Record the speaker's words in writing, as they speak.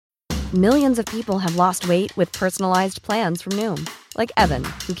Millions of people have lost weight with personalized plans from Noom. Like Evan,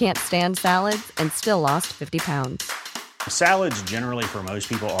 who can't stand salads and still lost 50 pounds. Salads generally for most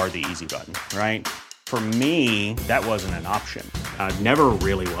people are the easy button, right? For me, that wasn't an option. I never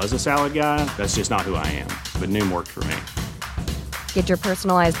really was a salad guy. That's just not who I am. But Noom worked for me. Get your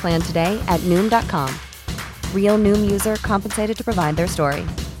personalized plan today at Noom.com. Real Noom user compensated to provide their story.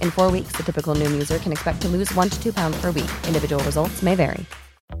 In 4 weeks, the typical Noom user can expect to lose 1 to 2 pounds per week. Individual results may vary.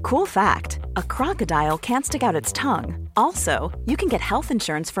 Cool fact, a crocodile can't stick out its tongue. Also, you can get health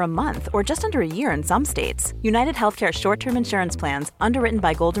insurance for a month or just under a year in some states. United Healthcare short-term insurance plans, underwritten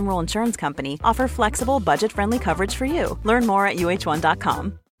by Golden Rule Insurance Company, offer flexible, budget-friendly coverage for you. Learn more at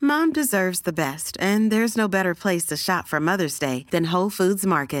uh1.com. Mom deserves the best, and there's no better place to shop for Mother's Day than Whole Foods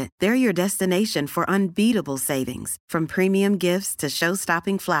Market. They're your destination for unbeatable savings, from premium gifts to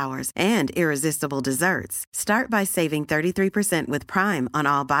show-stopping flowers and irresistible desserts. Start by saving 33% with Prime on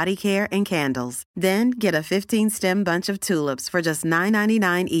all body care and candles. Then get a 15-stem bunch of tulips for just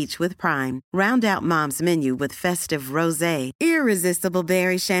 $9.99 each with Prime. Round out Mom's menu with festive rosé, irresistible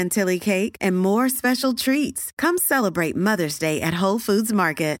berry chantilly cake, and more special treats. Come celebrate Mother's Day at Whole Foods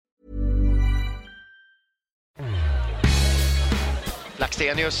Market.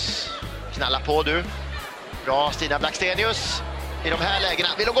 Blackstenius knallar på du. Bra Stina Blackstenius i de här lägena.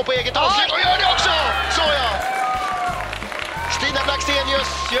 Vill hon gå på eget avslut och gör det också! Så ja! Stina Blackstenius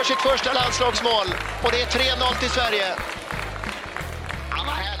gör sitt första landslagsmål och det är 3-0 till Sverige. Ja,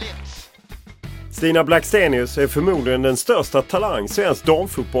 vad härligt! Stina Blackstenius är förmodligen den största talang svensk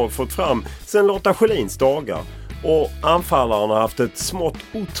damfotboll fått fram sedan Lotta Schelins dagar. Och anfallaren har haft ett smått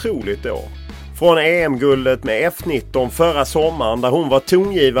otroligt år. Från EM-guldet med F19 förra sommaren där hon var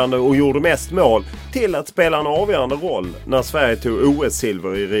tongivande och gjorde mest mål till att spela en avgörande roll när Sverige tog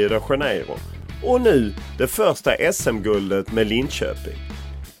OS-silver i Rio de Janeiro. Och nu det första SM-guldet med Linköping.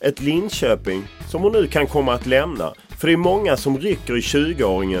 Ett Linköping som hon nu kan komma att lämna, för det är många som rycker i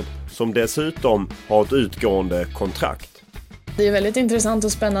 20-åringen som dessutom har ett utgående kontrakt. Det är väldigt intressant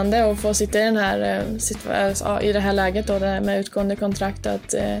och spännande att få sitta i, i det här läget då, med utgående kontrakt.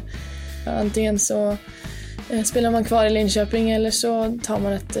 Att antingen så spelar man kvar i Linköping eller så tar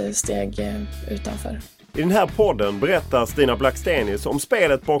man ett steg utanför. I den här podden berättar Stina Blackstenius om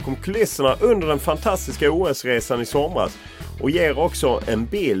spelet bakom kulisserna under den fantastiska OS-resan i somras och ger också en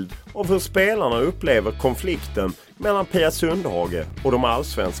bild av hur spelarna upplever konflikten mellan Pia Sundhage och de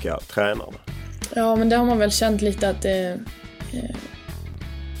allsvenska tränarna. Ja, men det har man väl känt lite att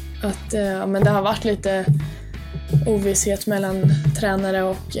men det har varit lite ovisshet mellan tränare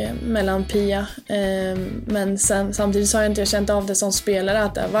och mellan Pia. Men samtidigt så har jag inte känt av det som spelare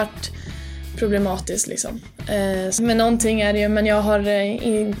att det har varit problematiskt liksom. Men någonting är det ju, men jag har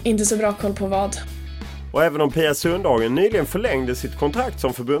inte så bra koll på vad. Och även om Pia Sundhage nyligen förlängde sitt kontrakt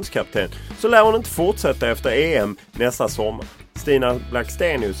som förbundskapten så lär hon inte fortsätta efter EM nästa sommar. Stina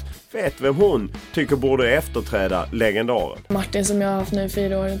Blackstenius vet vem hon tycker borde efterträda legendaren. Martin som jag har haft nu i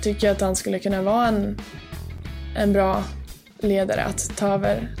 4 år tycker att han skulle kunna vara en bra ledare att ta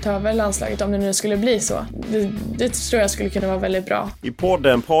över landslaget om det nu skulle bli så. Det tror jag skulle kunna vara väldigt bra. I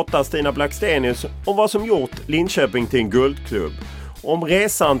podden pratar Stina Blackstenius om vad som gjort Linköping till en guldklubb. Om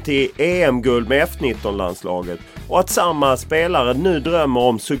resan till EM-guld med F19-landslaget och att samma spelare nu drömmer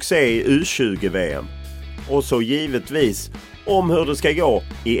om succé i U20-VM. Och så givetvis om hur det ska gå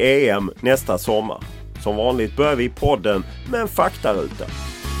i EM nästa sommar. Som vanligt börjar vi podden med en faktaruta.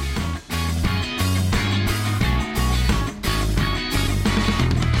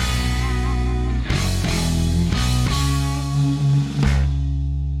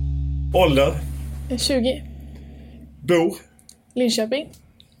 Ålder? 20. Bor? Linköping.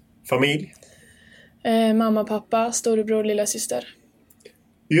 Familj? Mamma, pappa, storebror, lilla syster.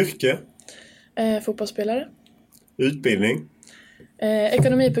 Yrke? Fotbollsspelare. Utbildning?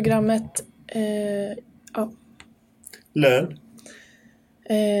 Ekonomiprogrammet. Ja. Lön?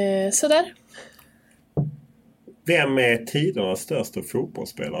 Sådär. Vem är tidernas största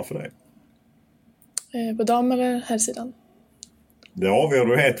fotbollsspelare för dig? På dam- eller herrsidan? Det avgör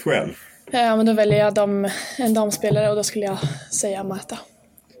du helt själv. Ja, men då väljer jag en damspelare och då skulle jag säga Marta.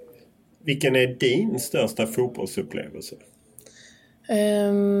 Vilken är din största fotbollsupplevelse?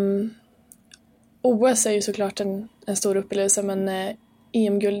 OS är ju såklart en stor upplevelse, men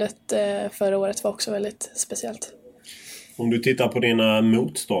EM-guldet förra året var också väldigt speciellt. Om du tittar på dina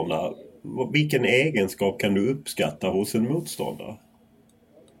motståndare, vilken egenskap kan du uppskatta hos en motståndare?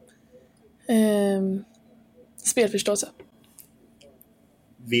 Spelförståelse.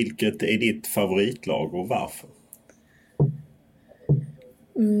 Vilket är ditt favoritlag och varför?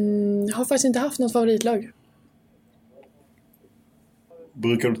 Jag har faktiskt inte haft något favoritlag.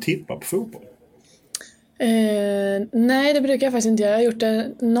 Brukar du tippa på fotboll? Nej, det brukar jag faktiskt inte göra. Jag har gjort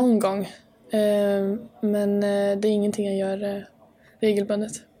det någon gång. Men det är ingenting jag gör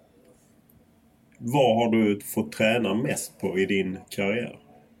regelbundet. Vad har du fått träna mest på i din karriär?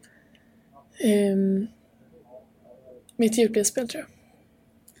 Mitt djurspel tror jag.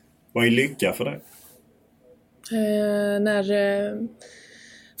 Vad är lycka för dig? När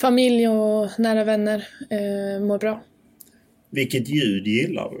familj och nära vänner mår bra. Vilket ljud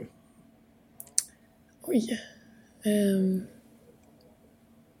gillar du? Oj.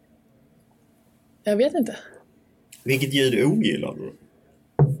 Jag vet inte. Vilket ljud ogillar du?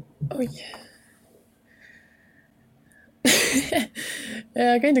 Oj.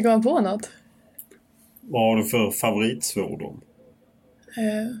 Jag kan inte komma på något. Vad har du för favoritsvordom?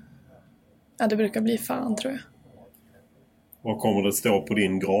 Ja, det brukar bli fan tror jag. Vad kommer det stå på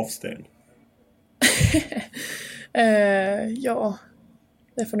din gravsten? Ja,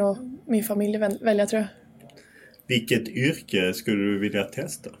 det får nog min familj välja tror jag. Vilket yrke skulle du vilja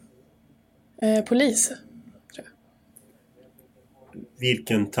testa? Polis, tror jag.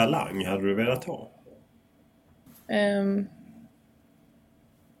 Vilken talang hade du velat ha?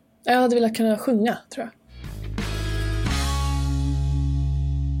 Jag hade velat kunna sjunga, tror jag.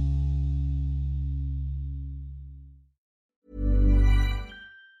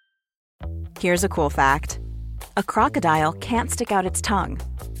 Here's a cool fact. A crocodile can't stick out its tongue.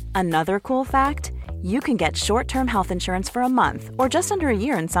 Another cool fact, you can get short-term health insurance for a month or just under a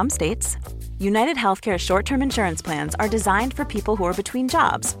year in some states. United Healthcare short-term insurance plans are designed for people who are between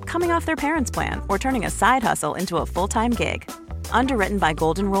jobs, coming off their parents' plan, or turning a side hustle into a full-time gig. Underwritten by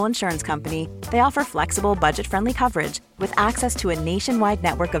Golden Rule Insurance Company, they offer flexible, budget-friendly coverage with access to a nationwide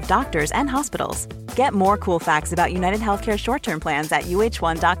network of doctors and hospitals. Get more cool facts about United Healthcare short-term plans at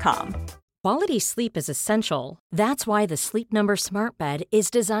uh1.com. Quality sleep is essential. That's why the Sleep Number Smart Bed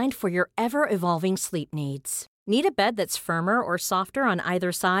is designed for your ever-evolving sleep needs. Need a bed that's firmer or softer on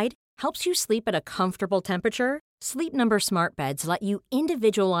either side? Helps you sleep at a comfortable temperature? Sleep Number Smart Beds let you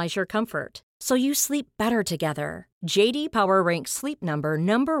individualize your comfort, so you sleep better together. JD Power ranks Sleep Number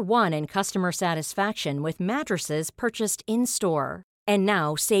 #1 in customer satisfaction with mattresses purchased in-store. And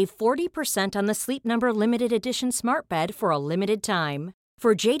now, save 40% on the Sleep Number Limited Edition Smart Bed for a limited time.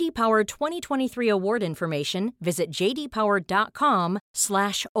 For JD Power 2023 award information, visit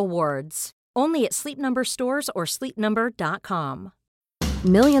jdpower.com/awards. Only at Sleep Number stores or sleepnumber.com.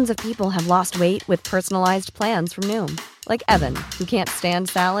 Millions of people have lost weight with personalized plans from Noom. Like Evan, who can't stand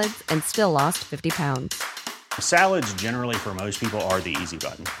salads and still lost 50 pounds. Salads generally for most people are the easy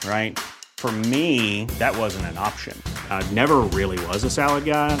button, right? For me, that wasn't an option. I never really was a salad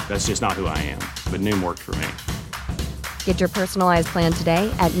guy. That's just not who I am. But Noom worked for me. Get your personalized plan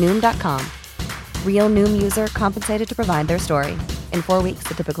today at Noom.com. Real Noom user compensated to provide their story. In 4 weeks,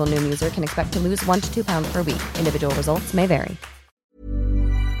 the typical Noom user can expect to lose 1 to 2 pounds per week. Individual results may vary.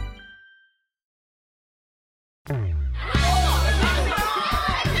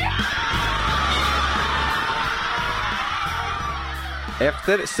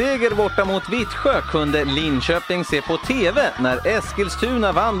 Efter seger borta mot Vittsjö kunde Linköping se på TV när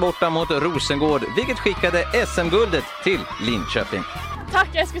Eskilstuna vann borta mot Rosengård, vilket skickade SM-guldet till Linköping.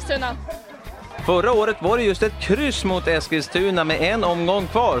 Tack Eskilstuna! Förra året var det just ett kryss mot Eskilstuna med en omgång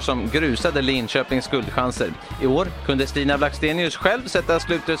kvar som grusade Linköpings guldchanser. I år kunde Stina Blackstenius själv sätta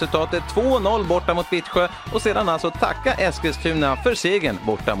slutresultatet 2-0 borta mot Vittsjö och sedan alltså tacka Eskilstuna för segern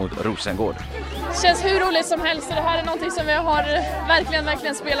borta mot Rosengård. Det känns hur roligt som helst. Det här är någonting som jag har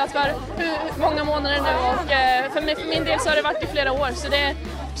verkligen spelat för hur många månader nu och för min del så har det varit i flera år så det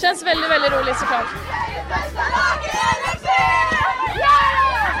känns väldigt roligt såklart.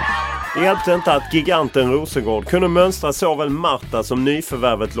 Det hjälpte inte att giganten Rosengård kunde mönstra såväl Marta som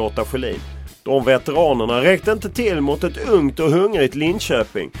nyförvärvet Lotta Schelin. De veteranerna räckte inte till mot ett ungt och hungrigt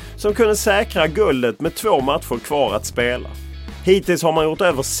Linköping som kunde säkra guldet med 2 matcher kvar att spela. Hittills har man gjort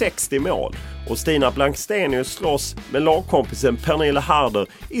över 60 mål och Stina Blackstenius slåss med lagkompisen Pernilla Harder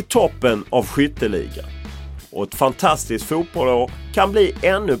i toppen av skytteligan. Och ett fantastiskt fotbollsår kan bli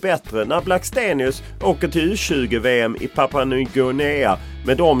ännu bättre när Blackstenius åker till U20-VM i Papua Nya Guinea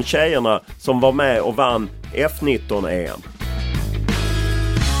med de tjejerna som var med och vann F19-EM.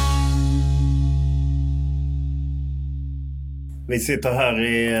 Vi sitter här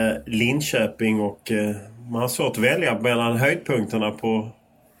i Linköping och man har svårt att välja mellan höjdpunkterna på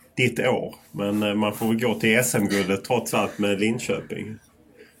ditt år. Men man får väl gå till SM-guldet trots allt med Linköping.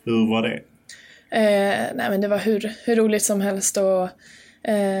 Hur var det? Nej men det var hur roligt som helst och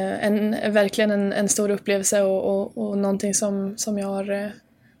verkligen en stor upplevelse och någonting som jag har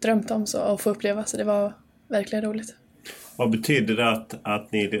drömt om så att få uppleva, så det var verkligen roligt. Vad betyder det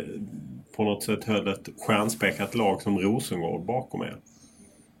att ni på något sätt höll ett stjärnspäckat lag som Rosengård bakom er?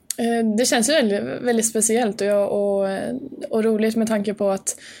 Det känns ju väldigt, väldigt speciellt och roligt med tanke på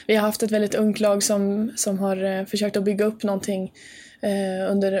att vi har haft ett väldigt ungt lag som har försökt att bygga upp någonting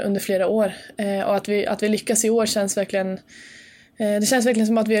under flera år. Och att vi lyckas i år känns verkligen... Det känns verkligen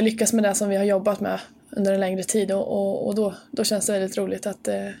som att vi har lyckats med det som vi har jobbat med under en längre tid. Och då känns det väldigt roligt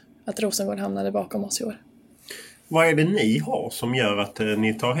att Rosengård hamnade bakom oss i år. Vad är det ni har som gör att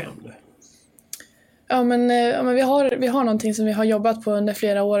ni tar hem det? Ja, men vi har någonting som vi har jobbat på under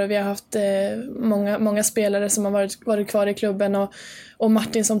flera år. Vi har haft många spelare som har varit kvar i klubben och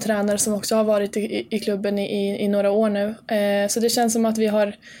Martin som tränare som också har varit i klubben i några år nu. Så det känns som att vi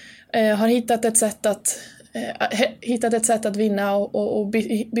har hittat ett sätt att vinna och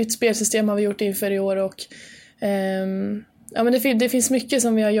bytt spelsystem har vi gjort inför i år. Och ja, men det finns mycket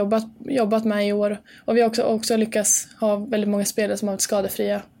som vi har jobbat med i år. Och vi har också lyckats ha väldigt många spelare som har varit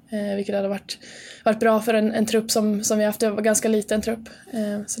skadefria. Vilket hade varit bra för en trupp som vi har haft. Det var en ganska liten trupp.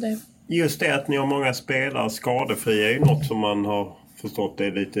 Så det... Just det att ni har många spelare skadefria är ju något som man har förstått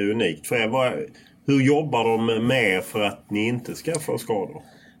är lite unikt för er. Hur jobbar de med för att ni inte ska få skador?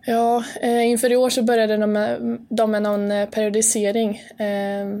 Ja, inför i år så började de med någon periodisering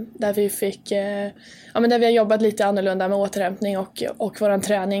där vi fick, där vi har jobbat lite annorlunda med återhämtning och våran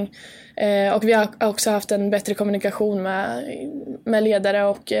träning. Och vi har också haft en bättre kommunikation med ledare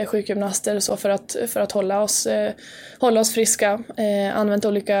och sjukgymnaster och så för att hålla oss friska. Använt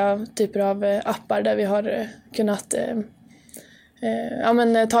olika typer av appar där vi har kunnat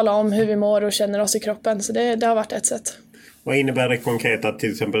tala om hur vi mår och känner oss i kroppen. Så det har varit ett sätt. Vad innebär det konkret att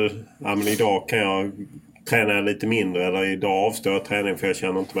till exempel idag kan jag träna lite mindre eller idag avstår jag träning för jag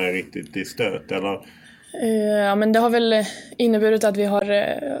känner inte mig riktigt i stöt eller? Ja, men det har väl inneburit att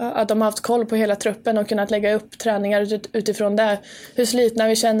att de har haft koll på hela truppen och kunnat lägga upp träningar utifrån det. Hur slitna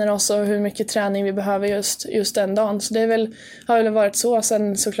vi känner oss och hur mycket träning vi behöver just den dagen. Så det har väl varit så.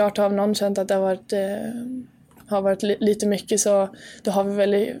 Sen såklart har någon känt att det har varit lite mycket, så då har vi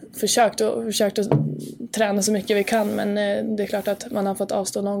väl försökt att träna så mycket vi kan, men det är klart att man har fått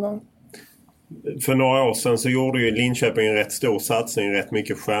avstå någon gång. För några år sedan så gjorde ju Linköping en rätt stor satsning, rätt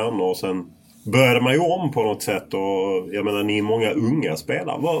mycket stjärnor och sen började man ju om på något sätt och jag menar ni är många unga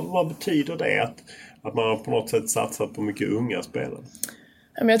spelare. Vad betyder det att man har på något sätt satsat på mycket unga spelare?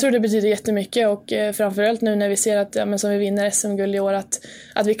 Jag tror det betyder jättemycket och framförallt nu när vi ser att som vi vinner SM-guld i år att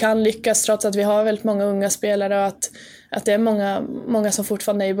vi kan lyckas trots att vi har väldigt många unga spelare och att det är många som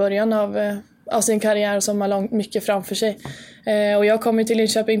fortfarande är i början av sin karriär och som har mycket framför sig. Och jag kom till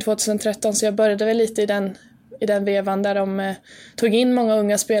Linköping 2013 så jag började väl lite i den vevan där de tog in många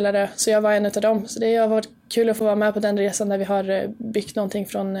unga spelare, så jag var en av dem. Så det har varit kul att få vara med på den resan där vi har byggt någonting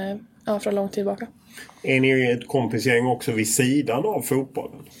från långt tillbaka. Är ni ett kompisgäng också vid sidan av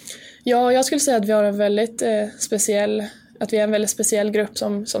fotbollen? Ja, jag skulle säga att vi har en väldigt speciell grupp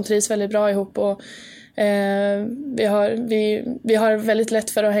som trivs väldigt bra ihop och vi har väldigt lätt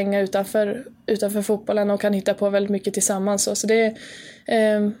för att hänga utanför fotbollen och kan hitta på väldigt mycket tillsammans. Så det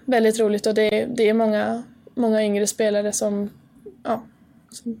är väldigt roligt och det är många yngre spelare som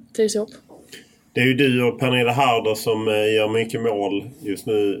trivs ihop. Det är ju du och Pernilla Harder som gör mycket mål just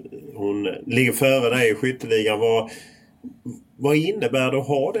nu. Hon ligger före dig i skytteligan. Vad innebär det att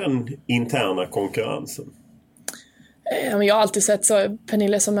ha den interna konkurrensen? Jag har alltid sett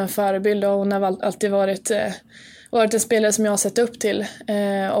Pernilla som en förebild och hon har alltid varit en spelare som jag har sett upp till.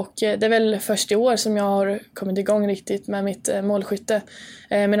 Och det är väl först i år som jag har kommit igång riktigt med mitt målskytte.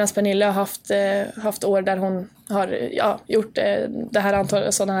 Medan Pernilla har haft år där hon har gjort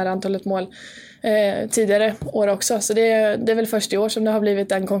sådana här antalet mål tidigare år också. Så det är väl först i år som det har blivit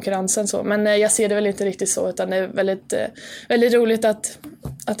den konkurrensen. Så. Men jag ser det väl inte riktigt så, utan det är väldigt, väldigt roligt att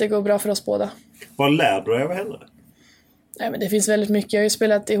det går bra för oss båda. Vad lär du dig av henne? Men det finns väldigt mycket. Jag har ju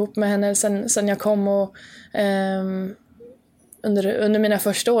spelat ihop med henne sen jag kom och under mina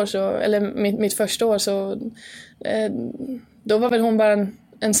första år mitt första år då var väl hon bara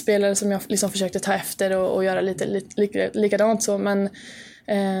en spelare som jag liksom försökte ta efter och göra lite likadant så, men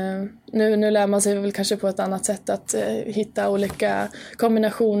nu lär man sig väl kanske på ett annat sätt att hitta olika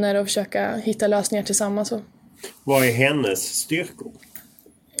kombinationer och försöka hitta lösningar tillsammans. Så. Vad är hennes styrkor?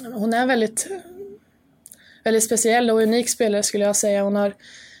 Hon är väldigt speciell och unik spelare skulle jag säga.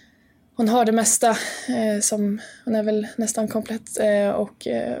 Hon har det mesta, hon är väl nästan komplett och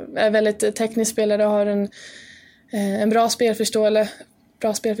är väldigt teknisk spelare och har en bra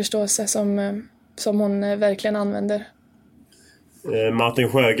spelförståelse som hon verkligen använder. Martin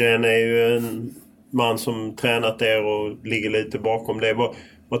Sjögren är ju en man som tränat er och ligger lite bakom det.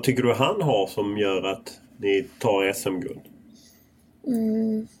 Vad tycker du han har som gör att ni tar SM-guld?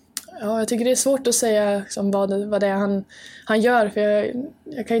 Ja, jag tycker det är svårt att säga liksom, vad det är han gör, för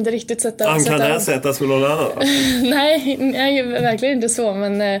jag kan inte riktigt sätta... Han kan ersättas med någon annan? Nej, verkligen inte så,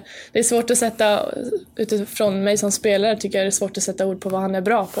 men det är svårt att sätta, utifrån mig som spelare tycker jag det är svårt att sätta ord på vad han är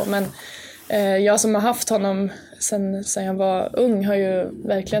bra på, men jag som har haft honom sen jag var ung har ju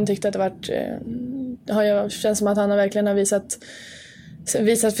verkligen tyckt att det varit... känns som att han verkligen har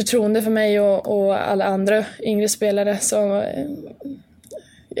visat förtroende för mig och alla andra yngre spelare, så...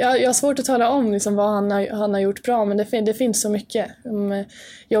 Jag har svårt att tala om liksom vad han har gjort bra, men det finns så mycket.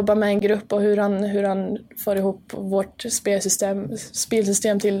 Jobba med en grupp och hur han får ihop vårt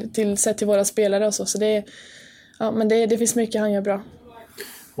spelsystem till sett till våra spelare och så. Så det finns mycket han gör bra.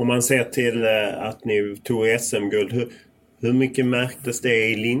 Om man ser till att ni tog SM-guld, hur mycket märktes det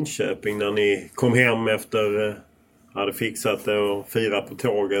i Linköping när ni kom hem efter hade fixat det och firat på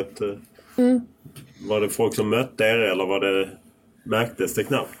tåget? Var det folk som mötte er eller märktes det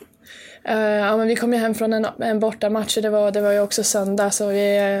knappt? Ja, men vi kom ju hem från en bortamatch och det var ju också söndag, så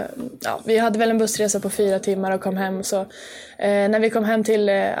vi hade väl en bussresa på 4 timmar och kom hem. Så när vi kom hem till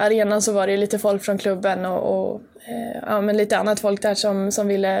arenan så var det lite folk från klubben och men lite annat folk där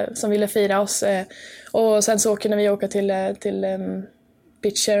som ville fira oss. Och sen så kunde vi åka till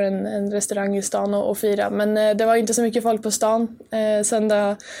Pitcher, en restaurang i stan och fira. Men det var inte så mycket folk på stan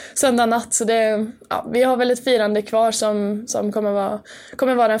söndag natt. Så vi har väl ett firande kvar som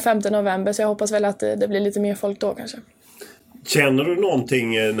kommer vara den 5 november. Så jag hoppas väl att det blir lite mer folk då kanske. Känner du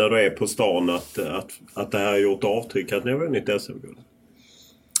någonting när du är på stan att det här har gjort avtryck, att ni har vunnit SM-guld?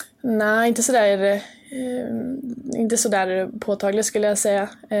 Nej, inte så där påtagligt skulle jag säga.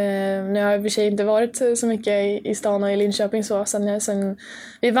 Nu har jag i och för sig inte varit så mycket i stan och i Linköping så sen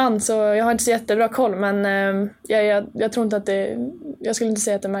vi vann, så jag har inte så jättebra koll, men jag tror inte att jag skulle inte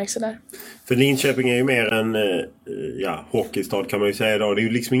säga att det märks så där. För Linköping är ju mer en hockeystad kan man ju säga idag. Det är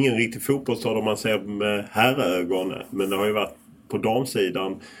ju liksom ingen riktig fotbollsstad om man ser med herrögon, men det har ju varit på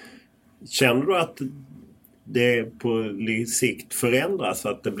damsidan. Känner du att det på sikt förändras,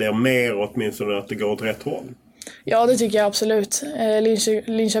 att det blir mer, åtminstone att det går åt rätt håll? Ja, det tycker jag absolut.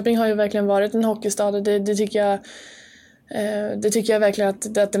 Linköping har ju verkligen varit en hockeystad och det tycker jag verkligen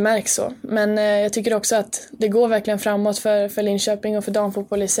att det märks så. Men jag tycker också att det går verkligen framåt för Linköping och för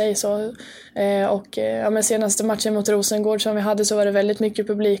damfotboll i sig. Så, men senaste matchen mot Rosengård som vi hade så var det väldigt mycket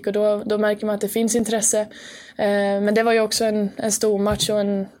publik och då märker man att det finns intresse. Men det var ju också en stor match och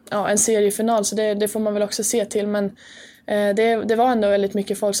en seriefinal, så det får man väl också se till. Men det var ändå väldigt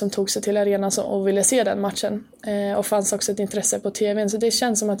mycket folk som tog sig till arenan och ville se den matchen. Och fanns också ett intresse på tvn, så det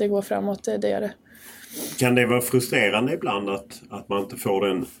känns som att det går framåt, det gör det. Kan det vara frustrerande ibland att man inte får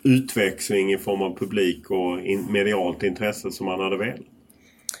en utväxling i form av publik och medialt intresse som man hade velat?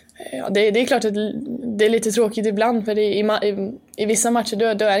 Ja, det är klart att det är lite tråkigt ibland, för i vissa matcher då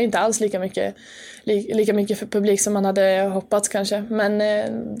är det inte alls lika mycket för publik som man hade hoppats kanske. Men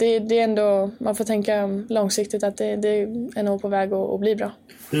det är ändå, man får tänka långsiktigt att det är nog på väg att bli bra.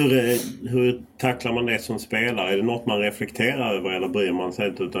 Hur tacklar man det som spelare? Är det något man reflekterar över eller bryr man sig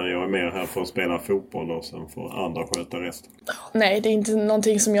inte, utan jag är mer här för att spela fotboll och sen får andra sköta resten? Nej, det är inte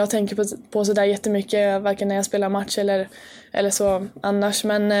någonting som jag tänker på så där jättemycket, varken när jag spelar match eller så annars.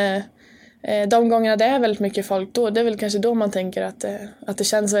 Men de gångerna det är väldigt mycket folk, det är väl kanske då man tänker att det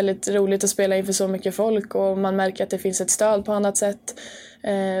känns väldigt roligt att spela inför så mycket folk och man märker att det finns ett stöd på annat sätt.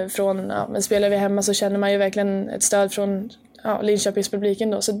 Men spelar vi hemma så känner man ju verkligen ett stöd från Linköpingspubliken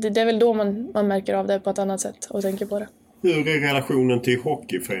då. Så det är väl då man märker av det på ett annat sätt och tänker på det. Hur är relationen till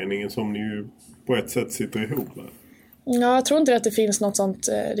hockeyföreningen som ni ju på ett sätt sitter ihop med? Ja, jag tror inte att det finns något sånt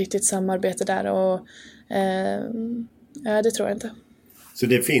riktigt samarbete där och det tror jag inte. Så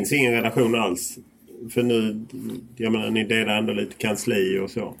det finns ingen relation alls? För nu, jag menar, ni delar ändå lite kansli och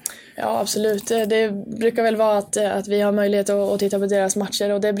så. Ja, absolut. Det brukar väl vara att vi har möjlighet att titta på deras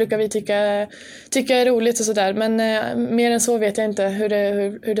matcher och det brukar vi tycka är roligt och sådär. Men mer än så vet jag inte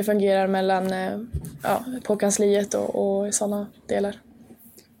hur det fungerar mellan på kansliet och sådana delar.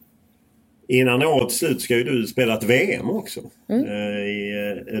 Innan årets slut ska ju du spela ett VM också. I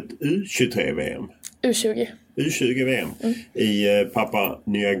ett U23-VM. U20-VM i Papua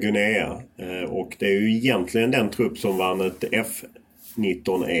Nya Guinea. Och det är ju egentligen den trupp som vann ett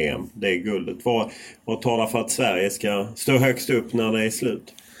F19-EM. Det är guldet. Vad talar för att Sverige ska stå högst upp när det är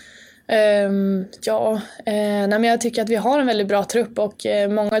slut? Men jag tycker att vi har en väldigt bra trupp och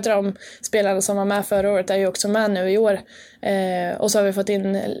många av de spelarna som var med förra året är ju också med nu i år. Och så har vi fått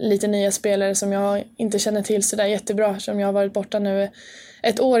in lite nya spelare som jag inte känner till så där jättebra, som jag har varit borta nu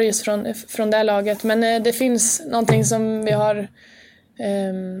ett år just från det laget. Men det finns någonting som vi har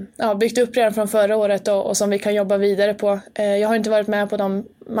byggt upp redan från förra året och som vi kan jobba vidare på. Jag har inte varit med på de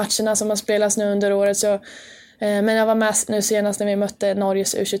matcherna som har spelats nu under året, men jag var med nu senast när vi mötte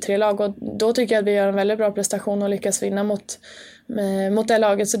Norges U23-lag, och då tycker jag att vi gör en väldigt bra prestation och lyckas vinna mot det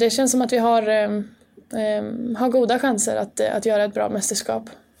laget. Så det känns som att vi har goda chanser att göra ett bra mästerskap.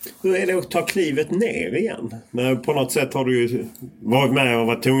 Hur är det att ta klivet ner igen? På något sätt har du ju varit med och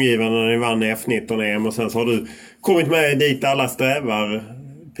varit tongivande när ni vann F19-EM, och sen så har du kommit med dit alla strävar,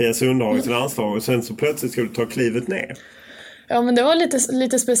 Pia Sundhagens landslag, och sen så plötsligt ska du ta klivet ner. Ja, men det var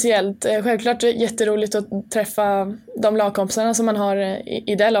lite speciellt. Självklart jätteroligt att träffa de lagkompisarna som man har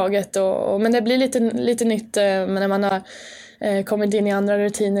i det laget, men det blir lite nytt när man har kommit in i andra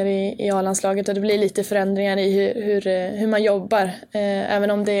rutiner i A-landslaget, och det blir lite förändringar i hur man jobbar.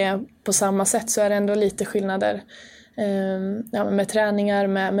 Även om det är på samma sätt så är det ändå lite skillnader med träningar,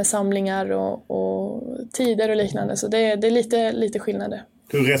 med samlingar och tider och liknande. Så det är lite skillnader.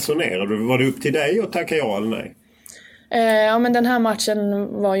 Hur resonerar du? Var det upp till dig att tacka ja eller nej? Ja, men den här matchen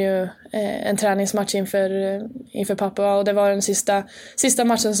var ju en träningsmatch inför Papua, och det var den sista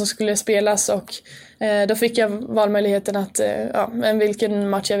matchen som skulle spelas, och då fick jag valmöjligheten att vilken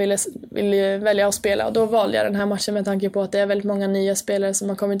match jag ville välja att spela, och då valde jag den här matchen med tanke på att det är väldigt många nya spelare som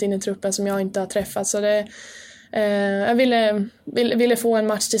har kommit in i truppen som jag inte har träffat, så jag ville få en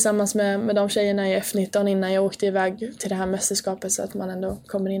match tillsammans med de tjejerna i F19 innan jag åkte iväg till det här mästerskapet, så att man ändå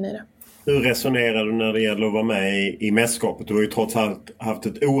kommer in i det. Hur resonerar du när det gäller att vara med i mästerskapet? Du har ju trots allt haft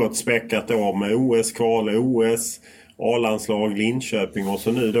ett oerhört späckat år med OS-kval, OS, A-landslag, Linköping och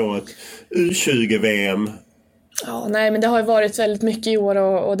så nu då ett U20-VM. Ja, nej, men det har ju varit väldigt mycket i år,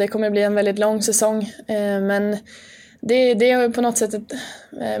 och det kommer bli en väldigt lång säsong. Men det är på något sätt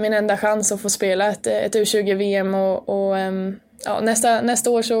min enda chans att få spela ett U20-VM, och nästa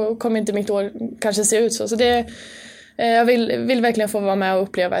år så kommer inte mitt år kanske se ut så. Så det jag vill verkligen få vara med och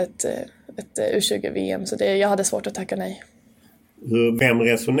uppleva ett U20-VM, så jag hade svårt att tacka nej. Vem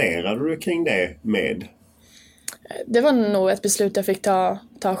resonerade du kring det med? Det var nog ett beslut jag fick ta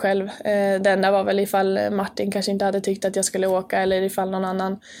själv. Det enda var väl ifall Martin kanske inte hade tyckt att jag skulle åka, eller ifall någon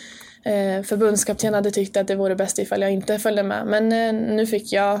annan förbundskapten hade tyckt att det vore bäst ifall jag inte följde med. Men nu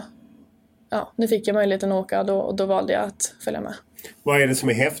fick jag möjligheten att åka, och då valde jag att följa med. Vad är det som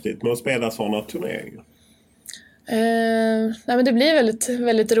är häftigt med att spela sådana turneringar? Nej, men det blir väldigt,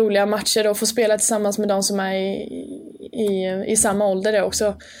 väldigt roliga matcher, och få spela tillsammans med de som är i samma ålder är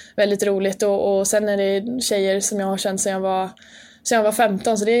också väldigt roligt, och sen är det tjejer som jag har känt sedan jag var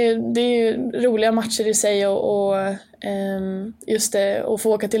 15, så det är roliga matcher i sig, och just det, att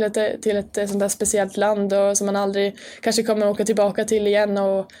få åka till ett sånt där speciellt land och som man aldrig kanske kommer åka tillbaka till igen,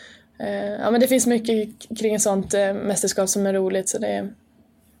 och men det finns mycket kring ett sånt mästerskap som är roligt, så det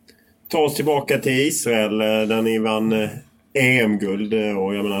Ta oss tillbaka till Israel där ni vann EM-guld,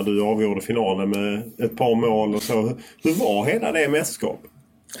 och jag menar du avgjorde finalen med ett par mål och så. Hur var hela det mästerskapet?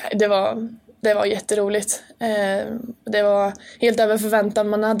 Det var jätteroligt. Det var helt över förväntan.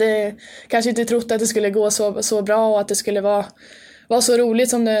 Man hade kanske inte trott att det skulle gå så bra, och att det skulle vara så roligt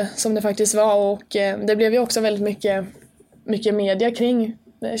som det faktiskt var, och det blev ju också väldigt mycket media kring.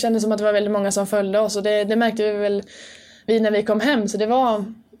 Det kändes som att det var väldigt många som följde oss, och det märkte vi väl när vi kom hem, så det var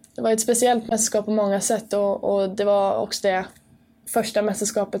ett speciellt mästerskap på många sätt, och det var också det första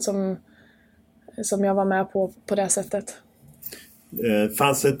mästerskapet som jag var med på det sättet.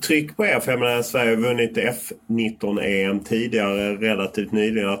 Fanns det tryck på er, för jag menar Sverige har vunnit F19-EM tidigare relativt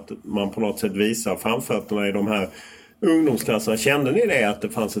nyligen, att man på något sätt visar framfötterna i de här ungdomsklasserna. Kände ni det, att det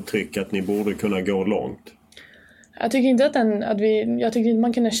fanns ett tryck att ni borde kunna gå långt? Jag tycker inte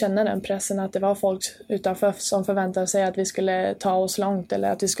man kunde känna den pressen, att det var folk utanför som förväntade sig att vi skulle ta oss långt,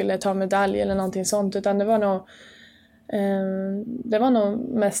 eller att vi skulle ta medalj eller någonting sånt, utan det var nog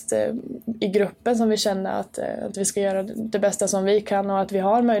mest i gruppen som vi kände att vi ska göra det bästa som vi kan, och att vi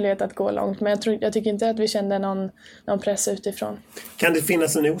har möjlighet att gå långt, men jag tycker inte att vi kände någon press utifrån. Kan det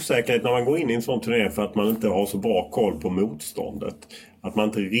finnas en osäkerhet när man går in i en sån turnering för att man inte har så bra koll på motståndet? Att man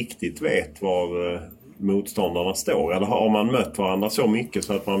inte riktigt vet var motståndarna står, eller har man mött varandra så mycket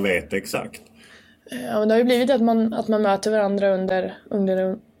så att man vet exakt? Ja, det har ju blivit att man möter varandra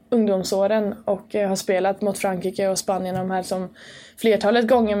under ungdomsåren, och har spelat mot Frankrike och Spanien de här som flertalet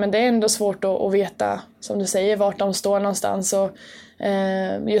gånger, men det är ändå svårt att veta, som du säger, vart de står någonstans, och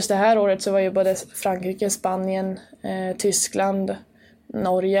just det här året så var ju både Frankrike, Spanien, Tyskland,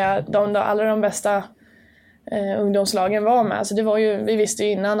 Norge, alla de bästa ungdomslagen var med, så det var ju, vi visste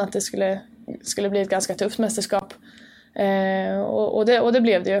ju innan att det skulle bli ett ganska tufft mästerskap, och det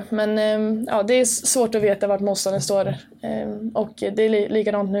blev det ju, men det är svårt att veta vart motståndet står, och det är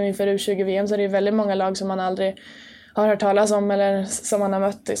likadant nu inför U20-VM, så det är väldigt många lag som man aldrig har hört talas om eller som man har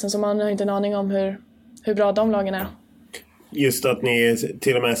mött. Liksom, så man har inte en aning om hur bra de lagen är. Just att ni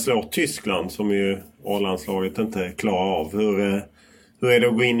till och med slår Tyskland som ju A-landslaget inte klarar av. Hur är det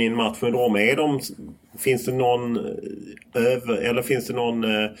att gå in i en match med dem? Finns det någon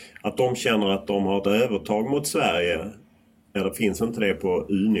att de känner att de har ett övertag mot Sverige? Eller finns inte det på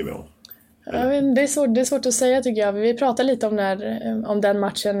U-nivå? Det är svårt att säga tycker jag. Vi pratade lite om den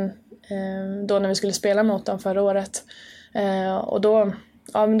matchen då när vi skulle spela mot dem förra året. Och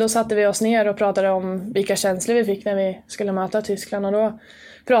då satte vi oss ner och pratade om vilka känslor vi fick när vi skulle möta Tyskland. Och då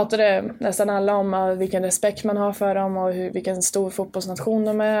pratade nästan alla om vilken respekt man har för dem och vilken stor fotbollsnation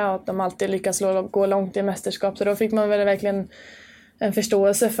de är. Och att de alltid lyckas gå långt i mästerskap. Så då fick man väl verkligen en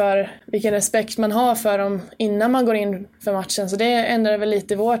förståelse för vilken respekt man har för dem innan man går in för matchen. Så det ändrade väl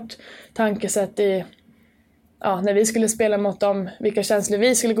lite vårt tankesätt när vi skulle spela mot dem, vilka känslor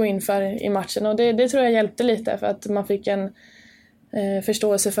vi skulle gå in för i matchen. Och det tror jag hjälpte lite för att man fick en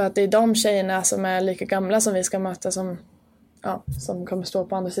förståelse för att det är de tjejerna som är lika gamla som vi ska möta som kommer stå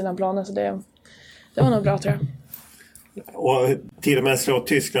på andra sidan planen. Så det var nog bra tror jag. Och till och med slå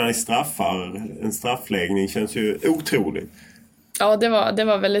Tyskland i straffar. En straffläggning känns ju otroligt. Ja, det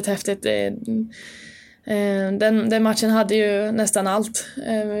var väldigt häftigt. Den matchen hade ju nästan allt.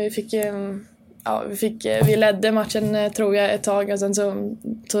 Vi ledde matchen tror jag ett tag och sen så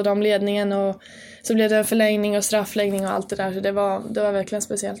tog de ledningen och så blev det en förlängning och straffläggning och allt det där. Så det var verkligen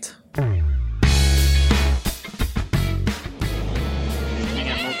speciellt.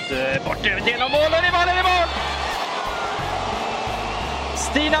 Bort över och mål och det är mål!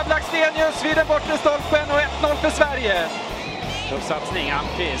 Stina Blackstenius vid den bortre stolpen och 1-0 för Sverige. Tuff satsning,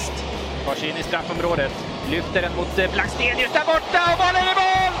 Almqvist tar sig in i straffområdet, lyfter den mot Blackstenius där borta och bollen är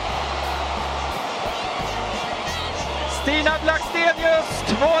mål! Stina Blackstenius,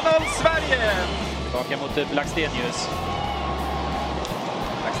 2-0 Sverige! Tillbaka mot Blackstenius.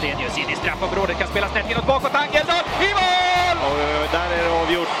 Blackstenius in i straffområdet, kan spela snett inåt bakåt, Angeldal i mål! Och där är det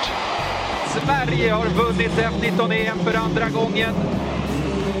avgjort. Sverige har vunnit F19-EM för andra gången.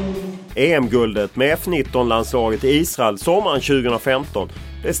 EM-guldet med F19-landslaget i Israel sommaren 2015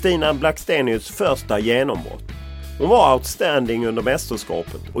 är Stina Blackstenius första genombrott. Hon var outstanding under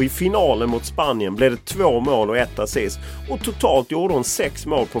mästerskapet och i finalen mot Spanien blev det 2 mål och 1 assist och totalt gjorde hon 6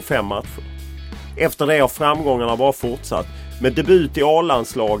 mål på 5 matcher. Efter det har framgångarna bara fortsatt med debut i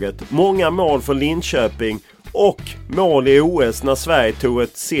A-landslaget, många mål för Linköping och mål i OS när Sverige tog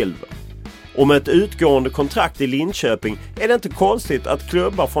ett silver. Och med ett utgående kontrakt i Linköping är det inte konstigt att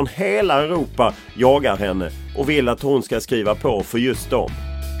klubbar från hela Europa jagar henne och vill att hon ska skriva på för just dem.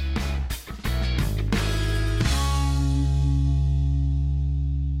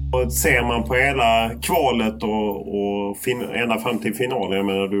 Och ser man på hela kvalet och ända fram till finalen, jag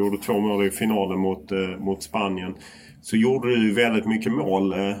menar du gjorde 2 mål i finalen mot Spanien, så gjorde du väldigt mycket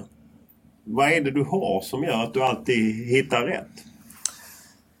mål. Vad är det du har som gör att du alltid hittar rätt?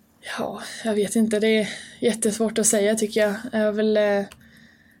 Ja, jag vet inte. Det är jättesvårt att säga tycker jag.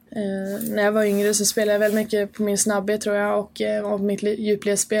 När jag var yngre så spelade jag väldigt mycket på min snabbhet tror jag och mitt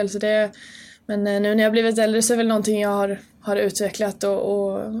djupledsspel. Men nu när jag blivit äldre så är det väl någonting jag har utvecklat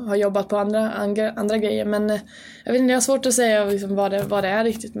och har jobbat på andra grejer. Men jag vet inte, det är svårt att säga liksom vad det är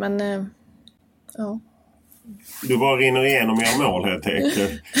riktigt. Men ja. Du bara rinner igenom och gör mål helt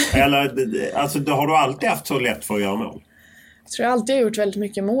enkelt. Eller alltså, har du alltid haft så lätt för att göra mål? Jag tror jag alltid har gjort väldigt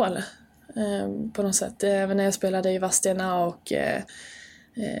mycket mål på något sätt. Även när jag spelade i Vadstena och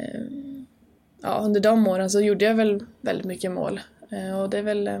under de åren så gjorde jag väl väldigt mycket mål. Och det är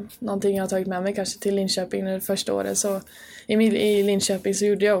väl någonting jag har tagit med mig kanske till Linköping det första året. Så i Linköping så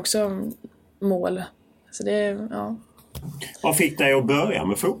gjorde jag också mål. Så det, ja. Vad fick dig att börja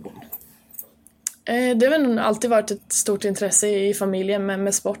med fotboll? Det har väl alltid varit ett stort intresse i familjen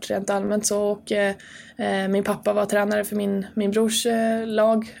med sport rent allmänt så, och min pappa var tränare för min brors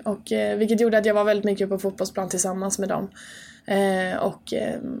lag och vilket gjorde att jag var väldigt mycket på fotbollsplan tillsammans med dem.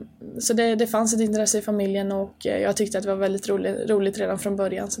 Så det fanns ett intresse i familjen och jag tyckte att det var väldigt roligt redan från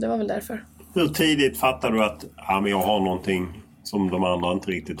början, så det var väl därför. Hur tidigt fattade du att jag har någonting som de andra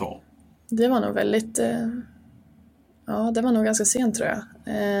inte riktigt har? Det var nog det var nog ganska sent tror jag.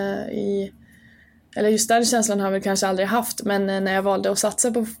 Eller just den känslan har jag väl kanske aldrig haft, men när jag valde att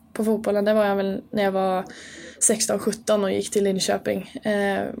satsa på fotbollen, det var jag väl när jag var 16-17 och gick till Linköping.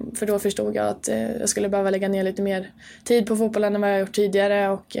 För då förstod jag att jag skulle behöva lägga ner lite mer tid på fotbollen än vad jag gjort tidigare,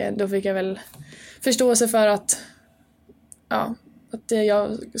 och då fick jag väl förståelse för att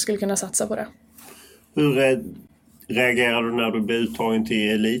jag skulle kunna satsa på det. Hur reagerade du när du blev uttagen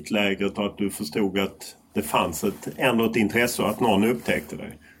till elitlägret och att du förstod att det fanns ändå ett intresse och att någon upptäckte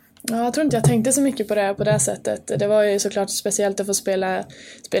dig? Ja, jag tror inte jag tänkte så mycket på det på det sättet. Det var ju såklart speciellt att få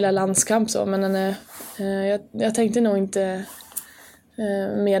spela landskamp så, men jag tänkte nog inte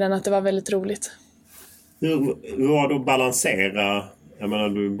mer än att det var väldigt roligt. Hur var det att balansera? Jag menar,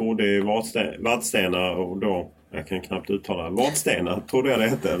 du bodde i Vadstena och då, jag kan knappt uttala Vadstena, tror jag det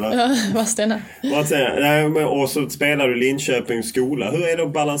hette, eller? Ja, Vadstena. Och så spelar du Linköpings skola. Hur är det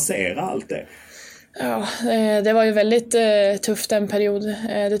att balansera allt det? Ja, det var ju väldigt tufft en period,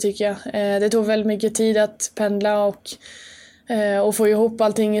 det tycker jag. Det tog väldigt mycket tid att pendla och få ihop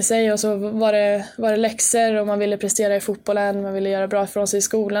allting i sig, och så var det läxor och man ville prestera i fotbollen, man ville göra bra ifrån sig i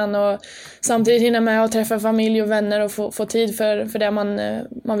skolan och samtidigt hinna med att träffa familj och vänner och få tid för det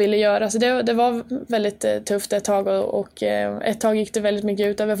man ville göra. Så det var väldigt tufft ett tag och ett tag gick det väldigt mycket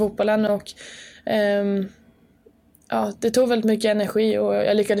ut över fotbollen och ja, det tog väldigt mycket energi och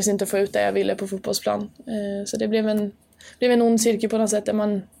jag lyckades inte få ut det jag ville på fotbollsplan. Så det blev en ond cirkel på något sätt där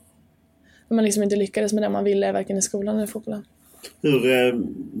man liksom inte lyckades med det man ville varken i skolan eller i fotbollen. Hur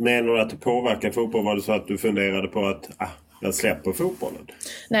menar du att det påverkar fotboll? Var det så att du funderade på att jag släpper fotbollen?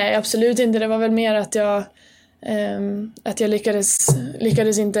 Nej, absolut inte. Det var väl mer att jag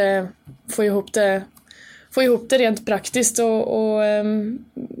lyckades inte få ihop det rent praktiskt och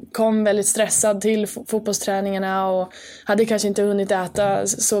kom väldigt stressad till fotbollsträningarna och hade kanske inte hunnit äta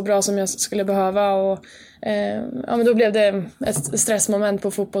så bra som jag skulle behöva och men då blev det ett stressmoment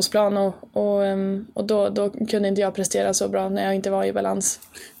på fotbollsplan och då kunde inte jag prestera så bra när jag inte var i balans.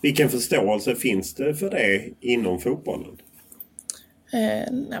 Vilken förståelse finns det för det inom fotbollen?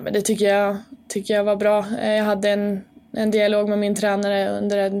 Nej, men det tycker jag var bra. Jag hade en dialog med min tränare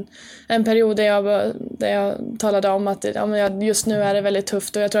under en period där jag talade om att just nu är det väldigt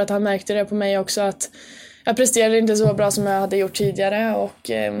tufft och jag tror att han märkte det på mig också att jag presterade inte så bra som jag hade gjort tidigare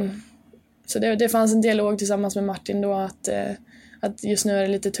och så det fanns en dialog tillsammans med Martin då att just nu är det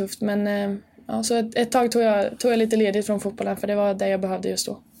lite tufft men ja, så ett tag tog jag lite ledigt från fotbollen för det var det jag behövde just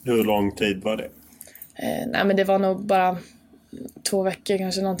då. Hur lång tid var det? Nej, men det var nog bara 2 veckor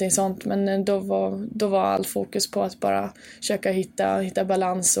kanske någonting sånt men då var all fokus på att bara försöka hitta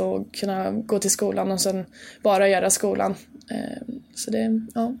balans och kunna gå till skolan och sen bara göra skolan. Så det,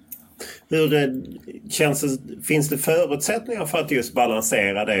 ja. Hur känns det, finns det förutsättningar för att just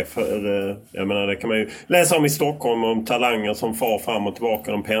balansera det? För, jag menar, det kan man ju läsa om i Stockholm om talanger som far fram och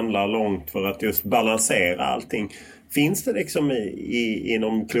tillbaka, de pendlar långt för att just balansera allting. Finns det liksom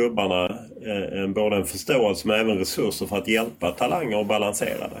inom klubbarna både en förståelse men även resurser för att hjälpa talanger att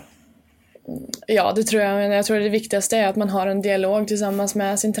balansera det? Ja, det tror jag. Men jag tror det viktigaste är att man har en dialog tillsammans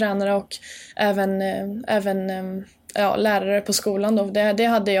med sin tränare och även lärare på skolan. Då. Det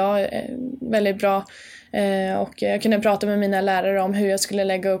hade jag väldigt bra. Och jag kunde prata med mina lärare om hur jag skulle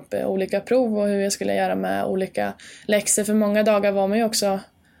lägga upp olika prov och hur jag skulle göra med olika läxor. För många dagar var man ju också...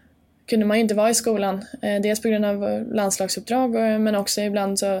 kunde man inte vara i skolan. Dels på grund av landslagsuppdrag men också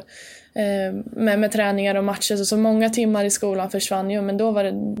ibland så med träningar och matcher. Så många timmar i skolan försvann ju. Men då var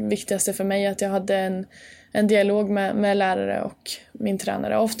det viktigaste för mig att jag hade en dialog med lärare och min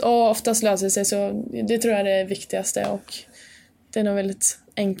tränare. Oftast löser det sig så det tror jag är det viktigaste. Och det är nog väldigt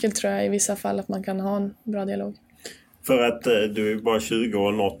enkelt tror jag i vissa fall att man kan ha en bra dialog. För att du är bara 20 år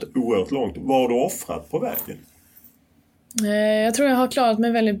och nått oerhört långt. Vad har du offrat på vägen? Jag tror jag har klarat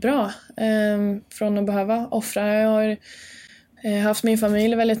mig väldigt bra från att behöva offra. Jag har haft min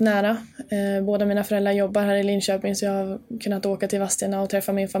familj väldigt nära. Båda mina föräldrar jobbar här i Linköping så jag har kunnat åka till Vadstena och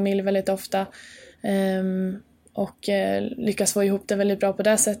träffa min familj väldigt ofta. Och lyckas få ihop det väldigt bra på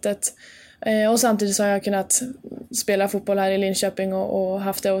det sättet. Och samtidigt så har jag kunnat spela fotboll här i Linköping och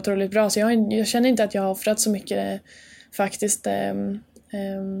haft det otroligt bra. Så jag känner inte att jag har offrat så mycket faktiskt.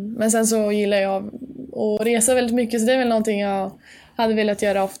 Men sen så gillar jag att resa väldigt mycket så det är väl någonting jag hade velat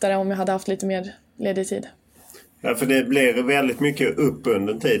göra oftare om jag hade haft lite mer ledig tid. Ja, för det blir väldigt mycket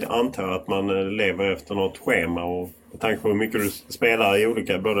uppbunden tid antar jag att man lever efter något schema och med tanke på hur mycket du spelar i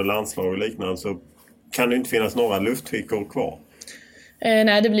olika både landslag och liknande så kan det inte finnas några luftfickor kvar.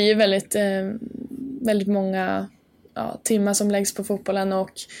 Nej, det blir ju väldigt många timmar som läggs på fotbollen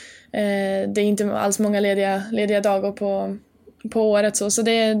och det är inte alls många lediga dagar på året så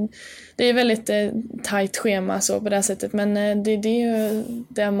det är väldigt tajt schema så på det sättet men det är ju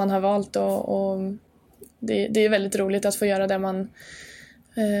det man har valt och det är väldigt roligt att få göra det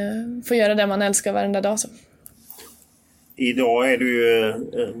man älskar varenda dag så. Idag är du ju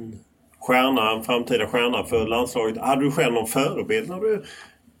en framtida stjärna för landslaget. Hade du själv någon förebild när du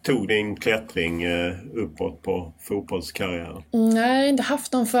tog din klättring uppåt på fotbollskarriären? Nej, jag har inte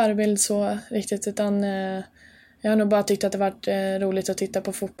haft någon förebild så riktigt utan Jag har nog bara tyckt att det varit roligt att titta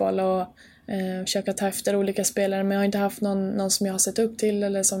på fotboll och försöka ta efter olika spelare, men jag har inte haft någon som jag har sett upp till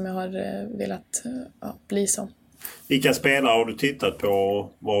eller som jag har velat bli som. Vilka spelare har du tittat på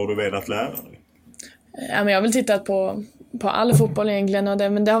och vad har du velat lära dig? Ja, men jag har väl tittat på all fotboll egentligen,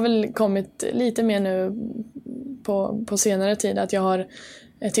 men det har väl kommit lite mer nu på senare tid att jag har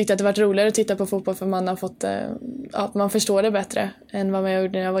tyckt att det varit roligare att titta på fotboll för man har fått att man förstår det bättre än vad jag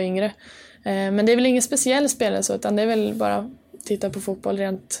gjorde när jag var yngre. Men det är väl ingen speciell spelare så, utan det är väl bara titta på fotboll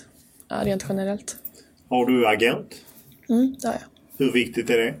rent generellt. Har du agent? Det har jag. Hur viktigt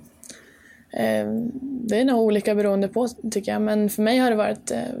är det? Det är nog olika beroende på, tycker jag, men för mig har det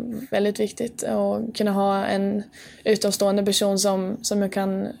varit väldigt viktigt att kunna ha en utomstående person som jag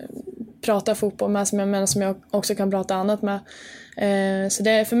kan prata fotboll med, som jag också kan prata annat med. Så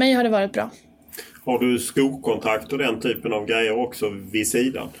för mig har det varit bra. Har du skokontakt och den typen av grejer också vid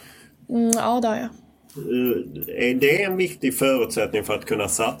sidan? Ja, det har jag. Är det en viktig förutsättning för att kunna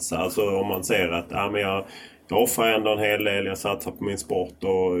satsa? Alltså om man säger att jag offrar ändå en hel del, jag satsar på min sport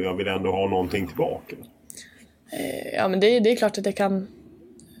och jag vill ändå ha någonting tillbaka. Ja, men det är klart att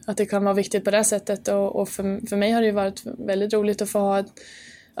det kan vara viktigt på det sättet. Och för mig har det ju varit väldigt roligt att få ha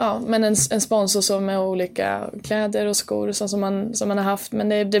en sponsor som med olika kläder och skor som man har haft. Men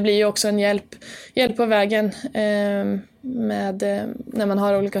det blir ju också en hjälp på vägen när man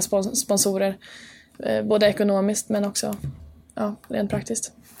har olika sponsorer. Både ekonomiskt men också rent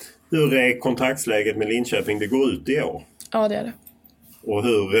praktiskt. Hur är kontraktsläget med Linköping? Det går ut i år. Ja, det är det. Och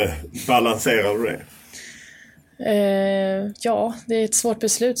hur balanserar du det? Det är ett svårt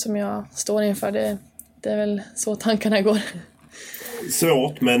beslut som jag står inför. Det är väl så tankarna går.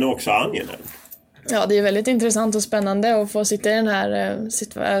 Svårt men också angenämt. Ja, det är väldigt intressant och spännande att få sitta i den här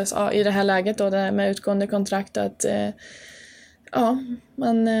i det här läget då, med utgående kontrakt. Att det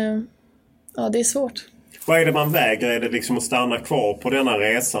är svårt. Vad är det man väger? Är det liksom att stanna kvar på denna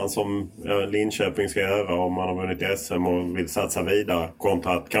resan som Linköping ska göra om man har vunnit SM och vill satsa vidare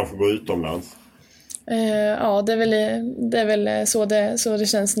kontra att kanske gå utomlands? Det är väl så det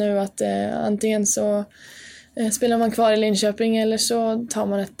känns nu, att antingen så spelar man kvar i Linköping eller så tar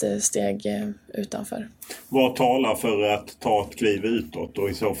man ett steg utanför. Vad talar för att ta ett kliv utåt och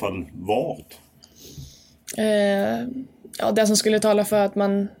i så fall vart? Det som skulle tala för att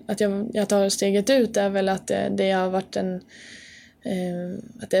jag tar steget ut är väl att det har varit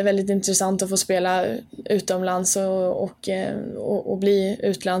att det är väldigt intressant att få spela utomlands och bli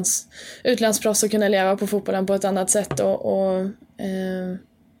utlandsproffs och kunna leva på fotbollen på ett annat sätt.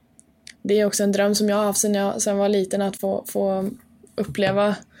 Det är också en dröm som jag har haft sedan jag var liten, att få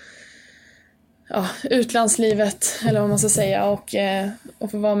uppleva utlandslivet, eller vad man ska säga,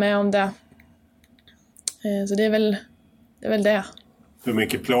 och få vara med om det. Så det är väl det. Hur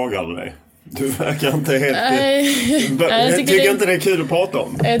mycket plågar du dig? Du verkar inte helt... Jag tycker inte det är kul att prata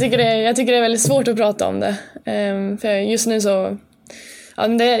om. Jag tycker det är väldigt svårt att prata om det. För just nu så...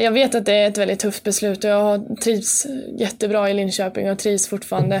 jag vet att det är ett väldigt tufft beslut och jag har trivs jättebra i Linköping och trivs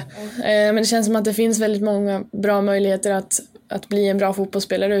fortfarande. Men det känns som att det finns väldigt många bra möjligheter att bli en bra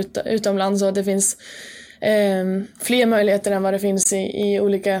fotbollsspelare utomlands, och det finns fler möjligheter än vad det finns i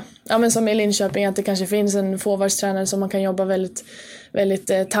olika, som i Linköping, att det kanske finns en forwardstränare som man kan jobba väldigt,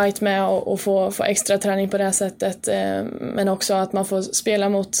 väldigt tajt med och få extra träning på det här sättet, men också att man får spela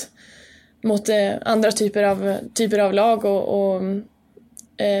mot andra typer av lag och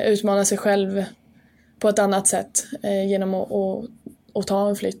utmana sig själv på ett annat sätt genom att ta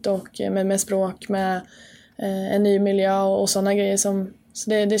en flytt och med språk, med en ny miljö och sådana grejer så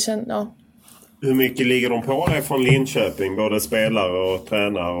det känns, Hur mycket ligger de på dig från Linköping, både spelare och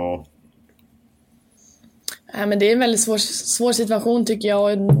tränare? Men det är en väldigt svår situation, tycker jag,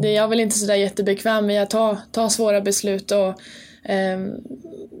 och jag är väl inte så där jättebekväm med att ta svåra beslut och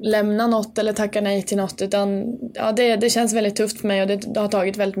lämna något eller tacka nej till något, utan det känns väldigt tufft för mig och det har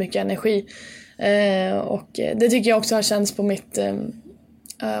tagit väldigt mycket energi, och det tycker jag också har känts på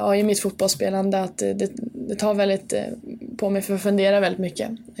i mitt fotbollsspelande, att det tar väldigt på mig för att fundera väldigt mycket.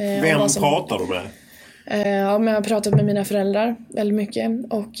 Vem pratar du med? Men jag har pratat med mina föräldrar väldigt mycket,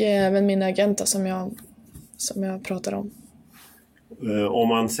 och även mina agenter som jag pratar om. Om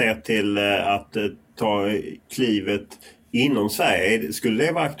man ser till att ta klivet inom Sverige, skulle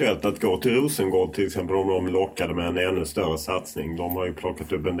det vara aktuellt att gå till Rosengård till exempel, om de lockade med en ännu större satsning? De har ju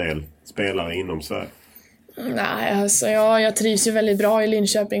plockat upp en del spelare inom Sverige. Nej, alltså jag trivs ju väldigt bra i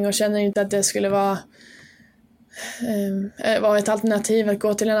Linköping och känner inte att det skulle vara ett alternativ att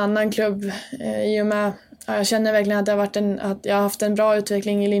gå till en annan klubb, i och med jag känner verkligen att jag har haft en bra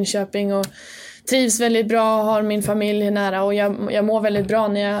utveckling i Linköping, och trivs väldigt bra, har min familj nära och jag mår väldigt bra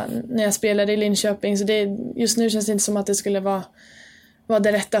när jag spelar i Linköping. Så just nu känns det inte som att det skulle vara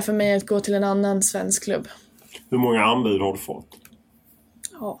det rätta för mig att gå till en annan svensk klubb. Hur många anbud har du fått?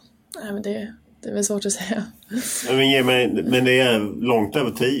 Ja, men det är väl svårt att säga. Men det är långt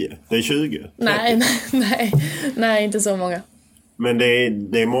över 10. Det är 20. Nej, inte så många. Men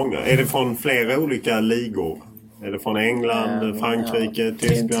det är många. Är det från flera olika ligor? Är det från England, Frankrike,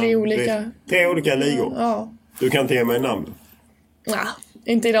 Tyskland? Tre olika ligor? Ja. Du kan inte ge mig namn? Nej,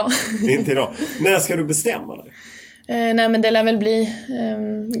 inte idag. Inte idag. När ska du bestämma dig? Nej, men det lär väl bli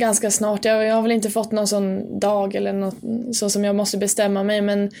ganska snart. Jag har väl inte fått någon sån dag eller något så som jag måste bestämma mig.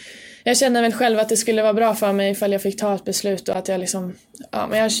 Men jag känner väl själv att det skulle vara bra för mig ifall jag fick ta ett beslut och att jag liksom... Ja,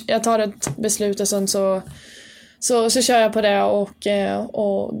 men jag tar ett beslut och sånt så kör jag på det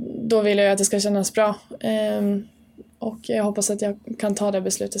och då vill jag att det ska kännas bra. Och jag hoppas att jag kan ta det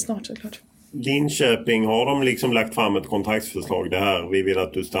beslutet snart, såklart. Linköping, har de liksom lagt fram ett kontraktsförslag? Det här, vi vill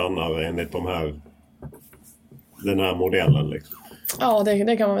att du stannar enligt den här modellen liksom. Ja,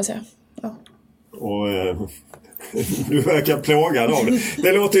 det kan man väl säga. Ja. Och du verkar plågad av det.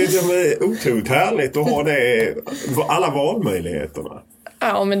 Det låter ju som otroligt härligt att ha det för alla valmöjligheterna.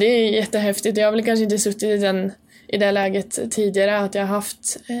 Ja, men det är jättehäftigt. Jag har väl kanske inte suttit i det läget tidigare att jag har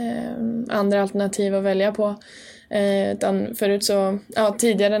haft andra alternativ att välja på. Utan förut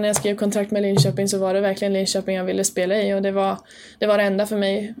tidigare när jag skrev kontrakt med Linköping så var det verkligen Linköping jag ville spela i och det var det enda för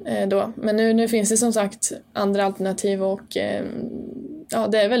mig då. Men nu finns det som sagt andra alternativ och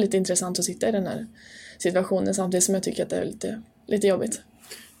det är väldigt intressant att sitta i den här situationen samtidigt som jag tycker att det är lite jobbigt.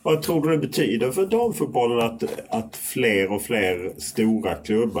 Vad tror du det betyder för damfotbollen att fler och fler stora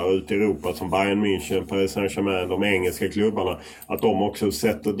klubbar ute i Europa som Bayern München, Paris Saint-Germain, de engelska klubbarna, att de också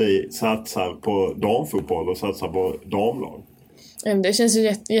satsar på damfotboll och satsar på damlag? Det känns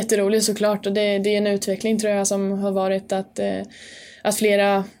ju jätteroligt såklart och det är en utveckling tror jag som har varit att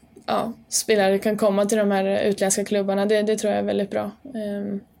flera spelare kan komma till de här utländska klubbarna. Det tror jag är väldigt bra.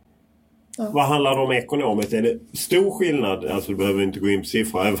 Vad handlar det om ekonomiskt? Är det stor skillnad? Alltså du behöver inte gå in på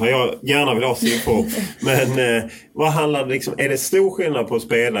siffror, även för jag gärna vill ha siffror. Men vad handlar det liksom? Är det stor skillnad på att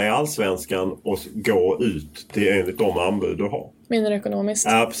spela i Allsvenskan och gå ut till enligt de anbud du har? Mindre ekonomiskt.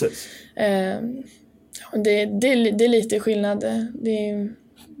 Ja, precis. Det är lite skillnad. Det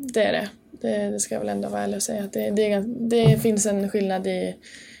är det. Det ska jag väl ändå vara ärlig och säga. Att det finns en skillnad i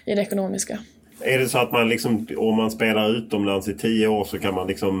det ekonomiska. Är det så att man liksom, om man spelar utomlands i 10 år så kan man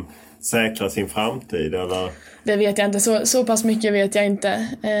liksom säkra sin framtid eller? Det vet jag inte, så pass mycket vet jag inte.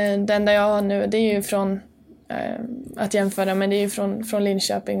 Det enda jag har nu det är ju från att jämföra, men det är ju från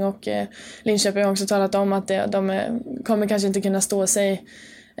Linköping och Linköping har också talat om att de kommer kanske inte kunna stå sig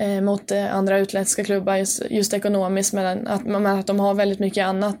mot andra utländska klubbar just ekonomiskt, men att de har väldigt mycket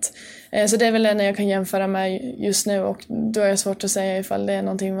annat. Så det är väl det jag kan jämföra med just nu och då är det svårt att säga ifall det är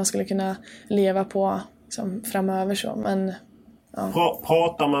någonting man skulle kunna leva på liksom, framöver så, men ja.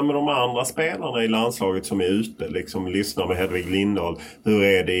 Pratar man med de andra spelarna i landslaget som är ute, liksom lyssnar med Hedvig Lindahl, hur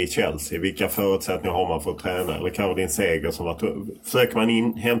är det i Chelsea, vilka förutsättningar har man för att träna, eller Caroline Seger som försöker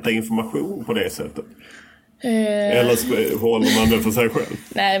man hämta information på det sättet? Eller håller man det för sig själv?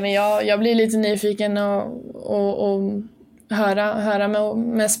 Nej, men jag blir lite nyfiken och höra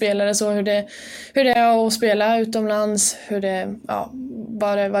med spelare så hur det är att spela utomlands, hur det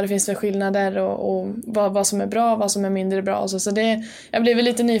vad det finns för skillnader och vad som är bra, vad som är mindre bra så det jag blir väl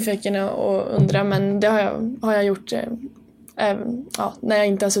lite nyfiken och undrar, men det har jag gjort när jag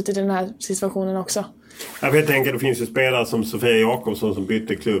inte har suttit i den här situationen också. Jag tänker det finns ju spelare som Sofia Jakobsson som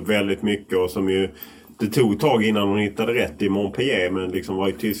bytte klubb väldigt mycket och som ju det tog ett tag innan hon hittade rätt i Montpellier, men liksom var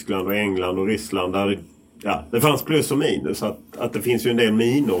i Tyskland och England och Ryssland där det fanns plus och minus, att det finns ju en del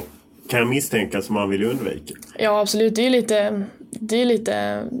minor kan jag misstänka som man vill undvika. Ja, absolut. Det är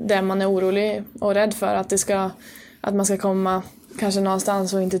lite det man är orolig och rädd för, att man ska komma kanske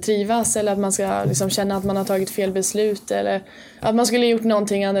någonstans och inte trivas, eller att man ska liksom känna att man har tagit fel beslut, eller att man skulle gjort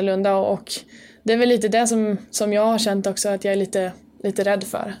någonting annorlunda, och det är väl lite det som jag har känt också, att jag är lite rädd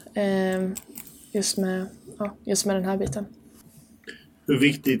för just med den här biten. Hur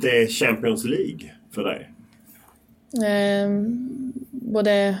viktigt är Champions League för dig?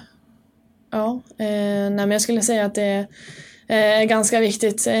 Men jag skulle säga att det är ganska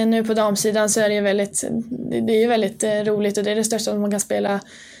viktigt. Nu på damsidan så är det är väldigt roligt, och det är det största man kan spela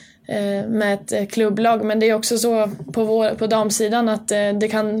med ett klubblag, men det är också så på damsidan att det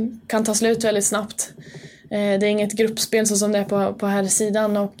kan ta slut väldigt snabbt. det är inget gruppspel så som det är på här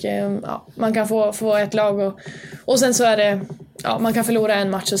sidan och man kan få ett lag och sen så är det man kan förlora en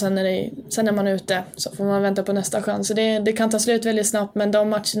match och sen är man ute, så får man vänta på nästa chans. Så det kan ta slut väldigt snabbt, men de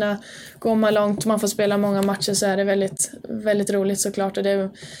matcherna går man långt, man får spela många matcher, så är det väldigt, väldigt roligt såklart. Och det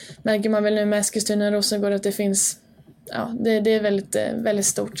märker man väl nu med Eskilstuna och Rosengård att det finns, det är väldigt, väldigt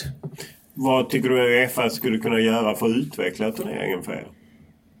stort. Vad tycker du UEFA skulle kunna göra för att utveckla turneringen för er?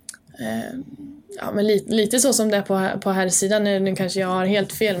 Men lite så som det är på här sidan. Nu kanske jag har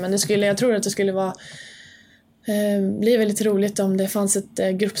helt fel, men jag tror att det skulle vara bli väldigt roligt om det fanns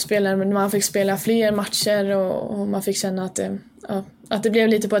ett gruppspel där man fick spela fler matcher och man fick känna att det blev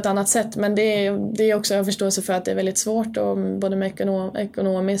lite på ett annat sätt. Men det är också en förståelse för att det är väldigt svårt, och både med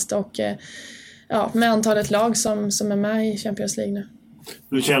ekonomiskt och med antalet lag som är med i Champions League nu.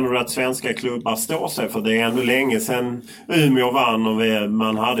 Hur känner du att svenska klubbar står sig? För det är ändå länge sedan Umeå vann, och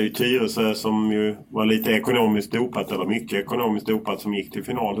man hade ju Tyresö som ju var lite ekonomiskt dopat, eller mycket ekonomiskt dopat, som gick till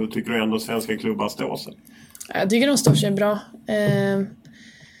final. Hur tycker du ändå svenska klubbar står sig? Jag tycker de står sig bra.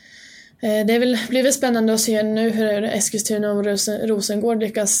 Det blir väl spännande att se nu hur Eskilstuna och Rosengård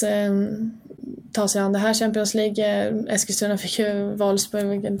lyckas ta sig an det här Champions League. Eskilstuna fick ju Wolfsburg,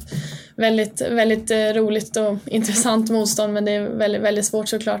 vilket väldigt, väldigt roligt och intressant motstånd, men det är väldigt, väldigt svårt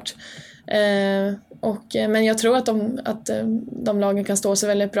såklart. Men jag tror att de lagen kan stå sig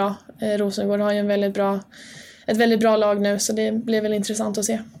väldigt bra. Rosengård har ju ett väldigt bra lag nu, så det blir väl intressant att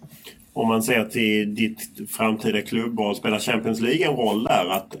se. Om man ser till ditt framtida klubb och spela Champions League en roll där,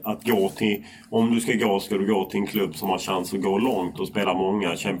 att gå till, om du ska du gå till en klubb som har chans att gå långt och spela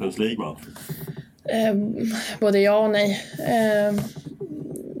många Champions League-matcher? Både ja och nej.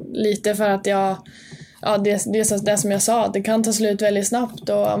 Lite för att det är det som jag sa, det kan ta slut väldigt snabbt,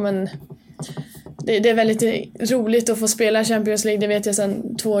 och det är väldigt roligt att få spela Champions League. Det vet jag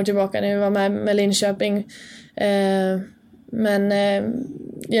sedan 2 år tillbaka när jag var med Linköping. Men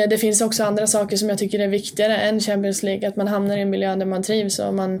det finns också andra saker som jag tycker är viktigare än Champions League. Att man hamnar i en miljö där man trivs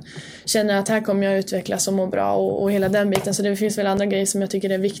och man känner att här kommer jag utvecklas och må bra och hela den biten. Så det finns väl andra grejer som jag tycker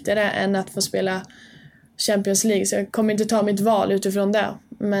är viktigare än att få spela Champions League. Så jag kommer inte ta mitt val utifrån det.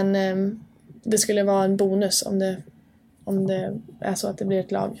 Men det skulle vara en bonus om det är så att det blir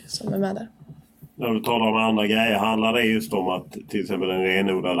ett lag som är med där. När du talar om andra grejer, handlar det just om att till exempel en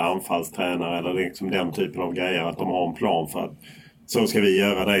renodlad anfallstränare eller liksom den typen av grejer, att de har en plan för att så ska vi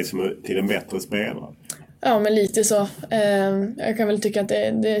göra dig till en bättre spelare? Ja, men lite så. Jag kan väl tycka att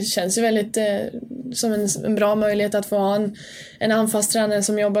det känns ju väldigt som en bra möjlighet att få ha en anfallstränare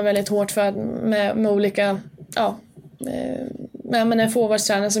som jobbar väldigt hårt med olika, men en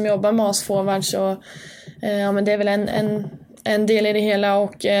forwardstränare som jobbar med oss forwards, och men det är väl en del i det hela,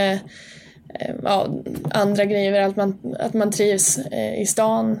 och andra grejer, att man trivs i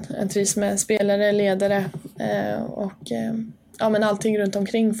stan, trivs med spelare, ledare men allting runt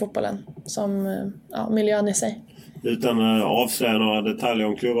omkring fotbollen, som miljön i sig. Utan avslöja några detaljer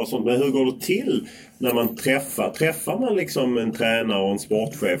om klubbar och sånt, men hur går det till när man träffar man liksom en tränare och en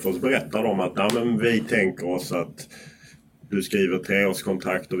sportchef och så berättar de att men vi tänker oss att du skriver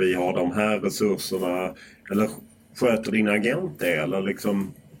 3-årskontrakt och vi har de här resurserna, eller sköter din agent det, eller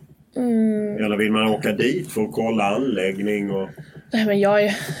liksom eller vill man åka dit för att kolla anläggning? Nej, men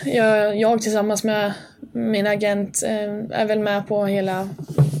jag tillsammans med min agent är väl med på hela,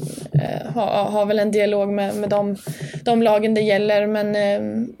 har väl en dialog med de lagen det gäller, men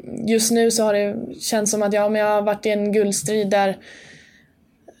just nu så har det känts som att jag har varit i en guldstrid där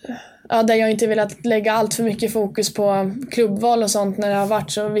jag inte velat lägga allt för mycket fokus på klubbval och sånt när det har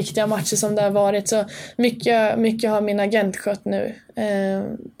varit så viktiga matcher som det har varit. Så mycket har min agent skött nu.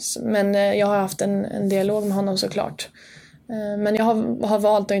 Men jag har haft en dialog med honom såklart. Men jag har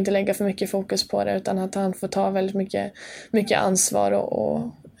valt att inte lägga för mycket fokus på det, utan att han får ta väldigt mycket ansvar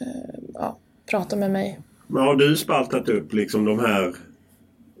och prata med mig. Men har du spaltat upp liksom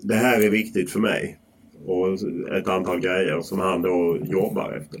det här är viktigt för mig, och ett antal grejer som han då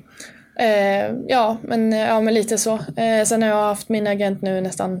jobbar efter? Men lite så. Sen har jag haft min agent nu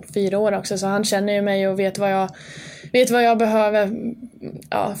nästan 4 år också, så han känner ju mig och vet vad jag behöver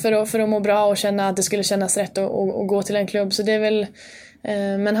för att må bra och känna att det skulle kännas rätt att gå till en klubb. Så det är väl,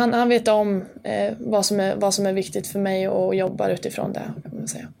 men han vet om vad som är viktigt för mig och jobbar utifrån det, kan man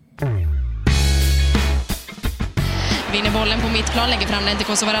säga. Vinner bollen på mittplan, lägger fram den till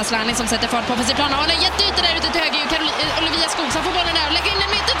Kosova Raslani som sätter fart på offensiv plan. Har en jätteyta där ute till höger. Olivia Skogsson får bollen där och lägger in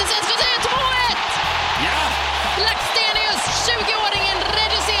den mitt till svenska. 2-1! Ja! Blackstenius, 20-åringen,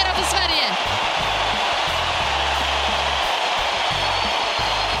 reducerar för Sverige.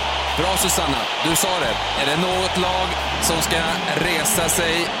 Bra Susanna, du sa det. Är det något lag som ska resa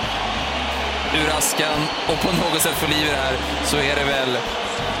sig ur askan och på något sätt få liv i det här, så är det väl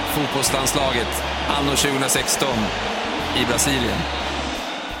fotbollslandslaget anno 2016 i Brasilien.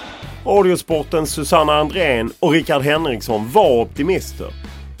 Radiosportens Susanna Andrén och Rickard Henriksson var optimister.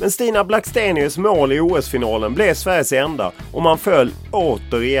 Men Stina Blackstenius mål i OS-finalen blev Sveriges enda och man föll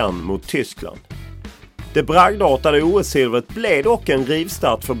återigen mot Tyskland. Det bragdartade OS-silvret blev dock en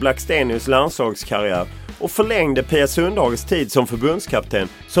rivstart för Blackstenius landslagskarriär och förlängde Pia Sundhages tid som förbundskapten,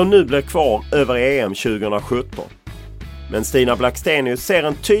 som nu blir kvar över EM 2017. Men Stina Blackstenius ser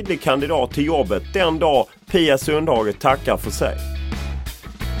en tydlig kandidat till jobbet den dag Pia Sundhage tackar för sig.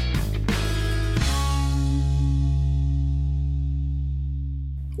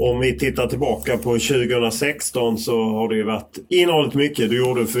 Om vi tittar tillbaka på 2016 så har det ju varit innehållit mycket. Du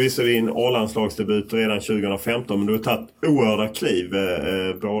gjorde förvisso din A-landslagsdebut redan 2015, men du har tagit oerhörda kliv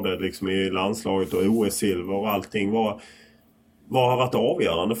både liksom i landslaget och OS-silver och allting. Vad har varit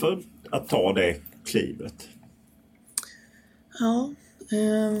avgörande för att ta det klivet? Ja,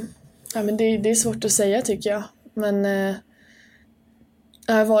 men det är svårt att säga tycker jag. Men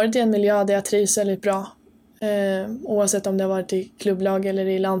jag har varit i en miljö där jag trivs väldigt bra. Oavsett om det har varit i klubblag eller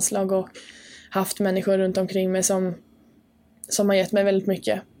i landslag, och haft människor runt omkring mig som har gett mig väldigt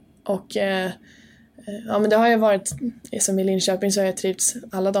mycket. Och men det har ju varit, som i Linköping så har jag trivts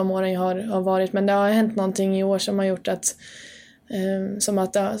alla de åren jag har varit, men det har hänt någonting i år som har gjort att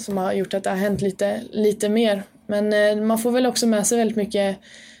som har gjort att det har hänt lite mer. Men man får väl också med sig väldigt mycket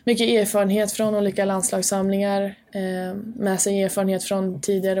erfarenhet från olika landslagssamlingar, med sig erfarenhet från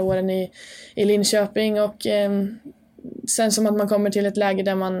tidigare åren i Linköping, och sen som att man kommer till ett läge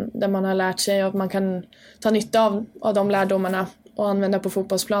där man har lärt sig och att man kan ta nytta av de lärdomarna och använda på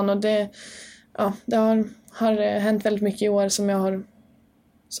fotbollsplan. Och det har hänt väldigt mycket i år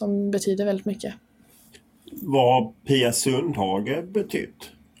som betyder väldigt mycket. Vad har Pia Sundhage betytt?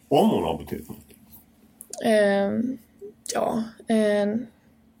 Om hon har betytt något?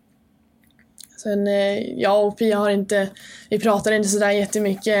 Jag och Pia vi pratar inte sådär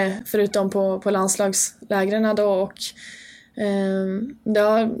jättemycket förutom på landslagslägren då, och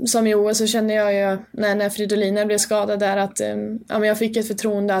som i OS så kände jag ju när Fridolina blev skadad där att jag fick ett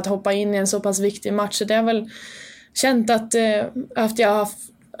förtroende att hoppa in i en så pass viktig match, så det har väl känt att jag har haft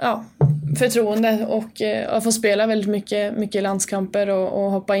förtroende och att få spela väldigt mycket landskamper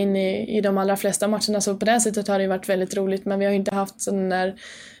och hoppa in i de allra flesta matcherna, så på det sättet har det varit väldigt roligt. Men vi har inte haft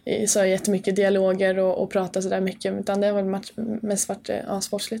så jättemycket dialoger och prata så där mycket, utan det har varit mest varit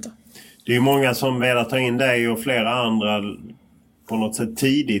sportsligt då. Det är ju många som velat ta in dig och flera andra på något sätt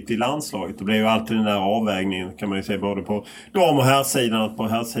tidigt i landslaget. Det blir ju alltid den där avvägningen, kan man ju säga, både på dam- och herrsidan. Att på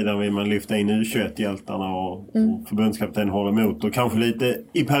herrsidan vill man lyfta in U21-hjältarna och förbundskapten håller emot. Och kanske lite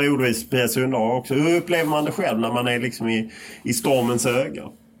i periodvis Pia Sundhage också. Hur upplever man det själv när man är liksom i stormens öga?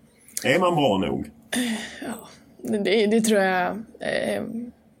 Är man bra nog? Ja, det tror jag.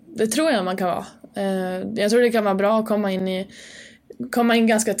 Det tror jag man kan vara. Jag tror det kan vara bra att komma in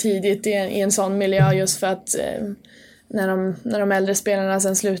ganska tidigt i en sån miljö, just för att när de äldre spelarna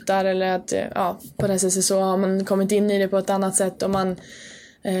sen slutar, eller att på det sättet så har man kommit in i det på ett annat sätt, och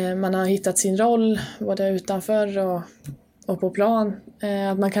man har hittat sin roll både utanför och på plan.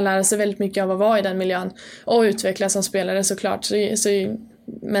 Att man kan lära sig väldigt mycket av att vara i den miljön och utvecklas som spelare såklart.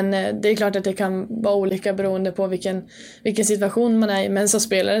 Men det är klart att det kan vara olika beroende på vilken situation man är i. Men som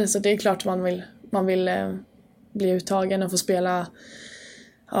spelare så det är klart man vill bli uttagen och få spela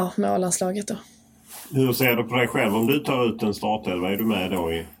med A-landslaget då. Hur ser du på dig själv om du tar ut en startelva? Är du med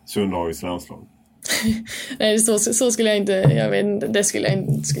då i Sundhages landslag? Nej, så skulle jag inte. Jag vet inte, det skulle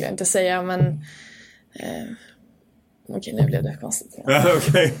jag inte säga, men okej, nu blev det konstigt.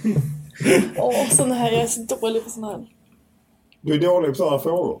 Okej. Sån här, jag är så dålig på sån här. Du är dålig på sådana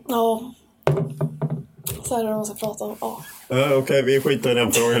frågor? Ja. Så här är det man ska prata om. Okej, vi skiter i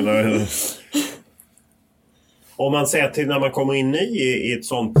den frågan. Om man ser till när man kommer in i ett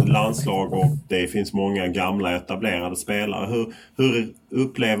sånt landslag och det finns många gamla etablerade spelare. Hur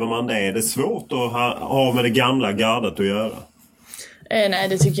upplever man det? Är det svårt att ha med det gamla gardet att göra? Nej,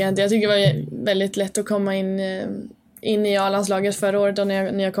 det tycker jag inte. Jag tycker det var väldigt lätt att komma in i A-landslaget förra året, och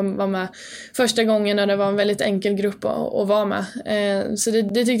när jag var med första gången, och det var en väldigt enkel grupp att vara med. Så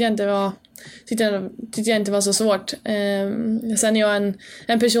det tyckte jag inte var så svårt. Sen är jag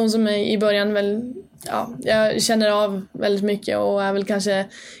en person som är i början väl, jag känner av väldigt mycket och är väl kanske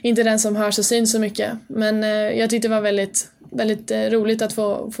inte den som hörs och syns så mycket. Men jag tyckte det var väldigt, väldigt roligt att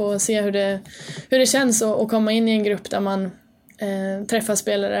få se hur det känns att komma in i en grupp där man träffar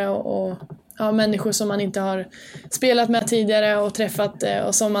spelare och människor som man inte har spelat med tidigare och träffat,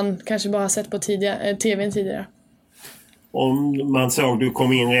 och som man kanske bara har sett på tvn tidigare. Om man såg du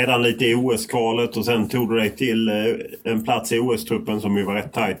kom in redan lite i OS-kvalet och sen tog du dig till en plats i OS-truppen som ju var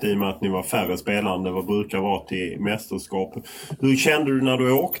rätt tajt i och med att ni var färre spelande vad brukar vara till mästerskap. Hur kände du när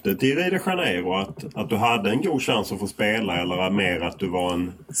du åkte till Rio de Janeiro att du hade en god chans att få spela eller mer att du var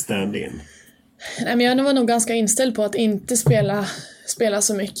en stand-in? Nej, men jag var nog ganska inställd på att inte spela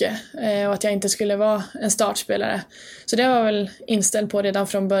så mycket och att jag inte skulle vara en startspelare. Så det var väl inställd på redan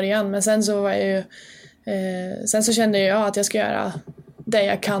från början, men sen så var jag ju sen så kände jag att jag ska göra det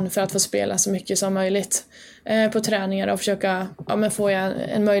jag kan för att få spela så mycket som möjligt på träningar och försöka, men får jag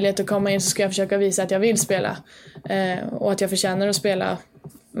en möjlighet att komma in så ska jag försöka visa att jag vill spela och att jag förtjänar att spela.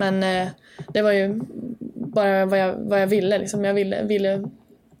 Men det var ju bara vad jag ville liksom. Jag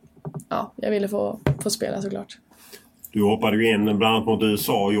ville få spela såklart. Du hoppade ju in bland annat mot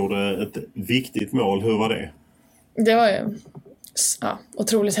USA och gjorde ett viktigt mål. Hur var det? Det var ju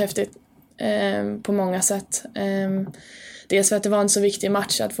otroligt häftigt på många sätt. Dels för att det var en så viktig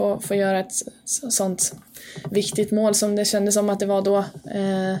match att få göra ett sånt viktigt mål som det kändes som att det var då.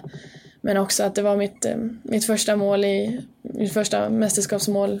 Men också att det var mitt första mål mitt första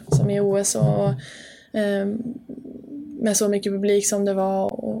mästerskapsmål som i OS och med så mycket publik som det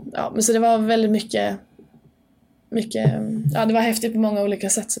var. Men så det var väldigt mycket, det var häftigt på många olika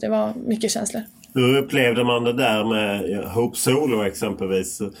sätt så det var mycket känslor. Hur upplevde man det där med Hope Solo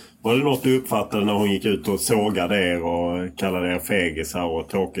exempelvis? Var det något du uppfattade när hon gick ut och sågade er och kallade er fegisar och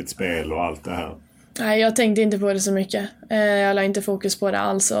tråkigt spel och allt det här? Nej, jag tänkte inte på det så mycket. Jag la inte fokus på det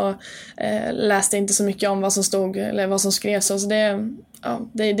alls och läste inte så mycket om vad som stod eller vad som skrevs. Så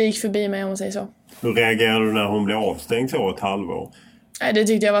det gick förbi mig om man säger så. Hur reagerade du när hon blev avstängd så ett halvår? Nej, det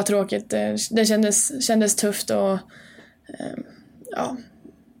tyckte jag var tråkigt. Det kändes tufft och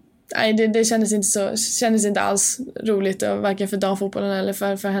nej, det kändes inte alls roligt varken för damfotbollen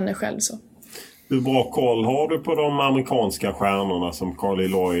eller för henne själv så. Hur bra koll har du på de amerikanska stjärnorna som Carly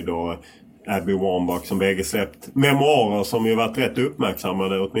Lloyd och Abby Wambach som bägge släppt memoarer som ju varit rätt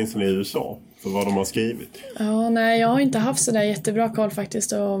uppmärksammade åtminstone i USA för vad de har skrivit? Ja, nej, jag har inte haft så där jättebra koll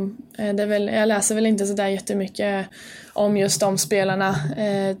faktiskt och jag läser väl inte så där jättemycket om just de spelarna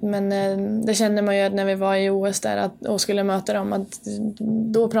men det kände man ju när vi var i OS där och skulle möta dem att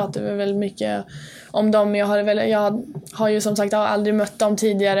då pratade vi väl mycket om dem. Jag har ju som sagt aldrig mött dem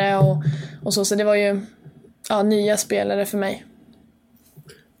tidigare och så det var ju nya spelare för mig.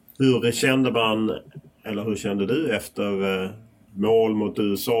 Hur kände du efter mål mot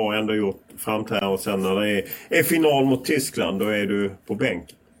USA och ändå gjort framträdande och sen när det är final mot Tyskland då är du på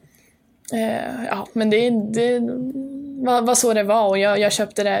bänken? Men det var så det var och jag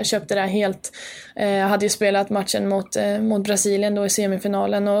köpte det helt. Jag hade ju spelat matchen mot Brasilien då i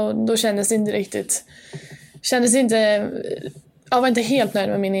semifinalen och då kändes det inte jag var inte helt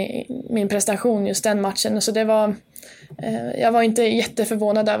nöjd med min prestation just den matchen så det var jag var inte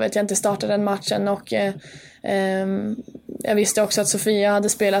jätteförvånad över att jag inte startade den matchen och jag visste också att Sofia hade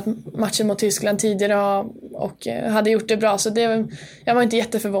spelat matchen mot Tyskland tidigare och hade gjort det bra så jag var inte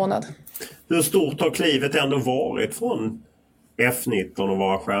jätteförvånad. Hur stort har klivet ändå varit från F19 och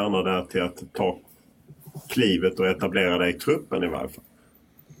vara stjärna där till att ta klivet och etablera dig i truppen i varje fall?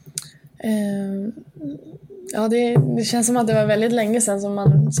 Det känns som att det var väldigt länge sedan som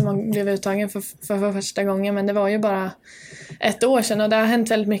man blev uttagen för första gången men det var ju bara ett år sedan och det har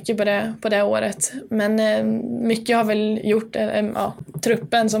hänt väldigt mycket på det året men mycket har väl gjort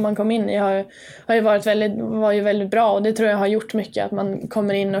truppen som man kom in i var ju väldigt bra och det tror jag har gjort mycket att man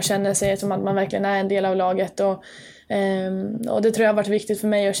kommer in och känner sig som att man verkligen är en del av laget och det tror jag har varit viktigt för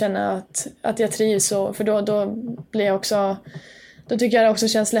mig att känna att jag trivs för då blir jag också. Då tycker jag det också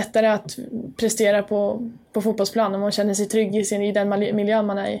känns lättare att prestera på fotbollsplanen om man känner sig trygg i den miljön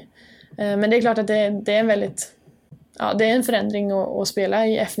man är i. Men det är klart att det är en väldigt det är en förändring att spela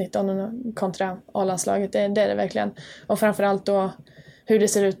i F19 kontra A-landslaget. Det är det verkligen. Och framförallt då hur det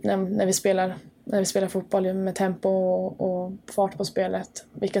ser ut när vi spelar fotboll med tempo och fart på spelet.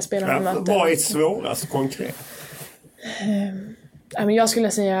 Vilka spelare vi möter. Vad är svårast konkret? Jag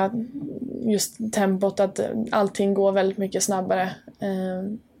skulle säga just tempot, att allting går väldigt mycket snabbare.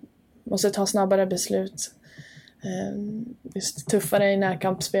 Måste ta snabbare beslut. Just tuffare i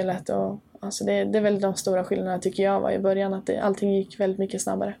närkampsspelet. Och, alltså det är väl de stora skillnaderna tycker jag var i början. Att allting gick väldigt mycket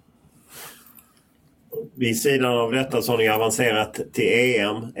snabbare. Vid sidan av detta så har ni avancerat till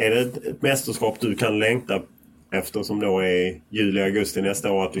EM. Är det ett mästerskap du kan längta efter som då är juli-augusti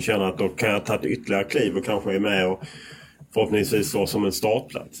nästa år? Att du känner att då kan jag ta ett ytterligare kliv och kanske är med och förhoppningsvis stå som en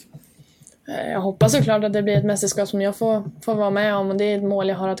startplats? Jag hoppas såklart att det blir ett mästerskap som jag får vara med om och det är ett mål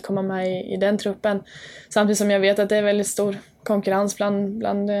jag har att komma med i den truppen. Samtidigt som jag vet att det är väldigt konkurrens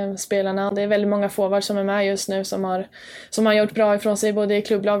bland spelarna. Det är väldigt många forwards som är med just nu som har gjort bra ifrån sig både i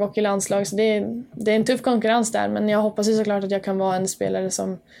klubblag och i landslag. Så det är en tuff konkurrens där, men jag hoppas ju såklart att jag kan vara en spelare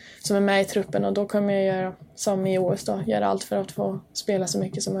som är med i truppen, och då kommer jag göra som i OS då, göra allt för att få spela så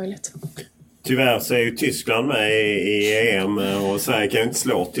mycket som möjligt. Tyvärr så är ju Tyskland med i EM och Sverige kan ju inte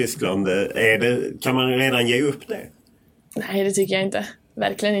slå Tyskland. Kan man redan ge upp det? Nej, det tycker jag inte.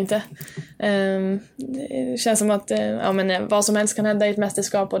 Verkligen inte. Det känns som att vad som helst kan hända i ett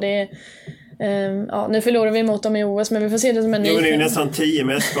mästerskap, och det är, nu förlorar vi mot dem i OS, men vi får se det som en ny. Jo, det är ju nästan 10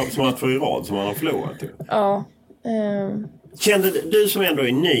 mästerskapsmatcher i rad som man har förlorat. Ja. Kände du som ändå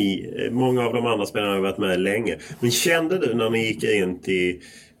är ny, många av de andra spelarna har varit med länge, men kände du när ni gick in till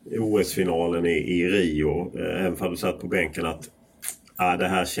OS-finalen i Rio, även om du satt på bänken, att det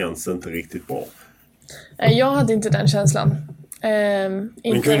här känns inte riktigt bra? Jag hade inte den känslan. Men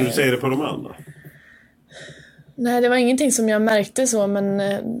kunde du se det på de andra? Nej, det var ingenting som jag märkte så, men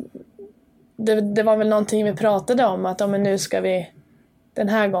det var väl någonting vi pratade om, att men nu ska vi, den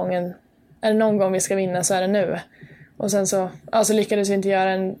här gången, är det någon gång vi ska vinna så är det nu. Och sen så lyckades vi inte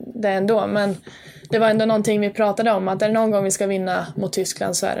göra det ändå, men det var ändå någonting vi pratade om, att är det någon gång vi ska vinna mot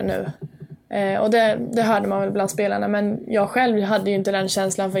Tyskland så är det nu. Och det hörde man väl bland spelarna, men jag själv hade ju inte den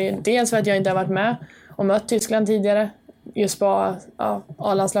känslan, dels för att jag inte har varit med och mött Tyskland tidigare, just på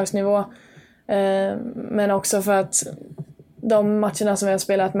A-landslagsnivå, men också för att de matcherna som vi har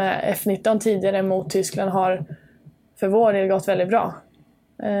spelat med F19 tidigare mot Tyskland har för vår del gått väldigt bra.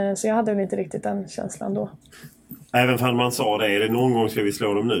 Så jag hade väl inte riktigt den känslan då. Även om man sa det, är det någon gång ska vi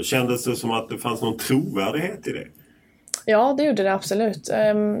slå dem nu? Kändes det som att det fanns någon trovärdighet i det? Ja, det gjorde det absolut.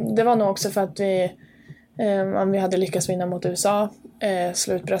 Det var nog också för att vi hade lyckats vinna mot USA,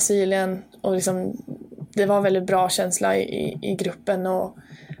 slå ut Brasilien, och liksom, det var väldigt bra känsla i gruppen, och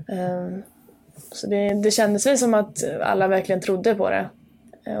så det kändes väl som att alla verkligen trodde på det,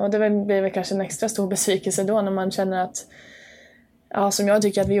 och det blev kanske en extra stor besvikelse då när man känner att som jag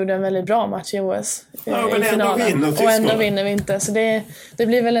tycker att vi gjorde en väldigt bra match i OS i finalen, och ändå vinner vi inte, så det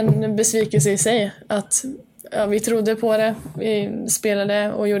blir väl en besvikelse i sig att vi trodde på det, vi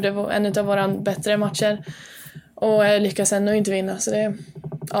spelade och gjorde en av våra bättre matcher och lyckas ändå inte vinna, så det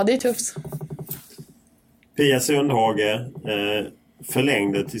är tufft. Pia Sundhage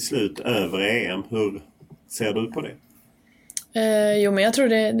förlängde till slut över EM. Hur ser du på det? Jo, men jag tror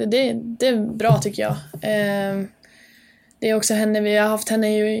det är bra, tycker jag. Det är också henne, vi har haft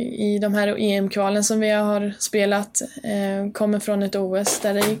henne ju i de här EM-kvalen som vi har spelat. Kommer från ett OS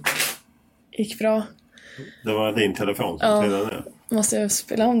där det gick bra. Det var din telefon som trillade ner. Måste jag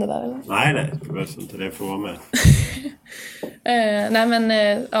spela om det där, eller? Nej, det behövs inte. Det får vara med. Nej, men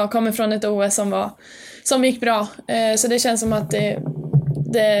kommer från ett OS som gick bra. Så det känns som att det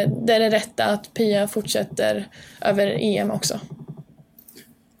är det rätta att Pia fortsätter över EM också.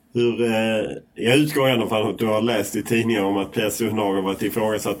 Jag utgår ändå från att du har läst i tidningar om att Pia Sundhage har varit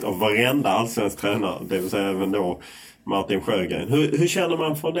ifrågasatt av varenda allsvensk tränare, det vill säga även då Martin Sjögren. Hur känner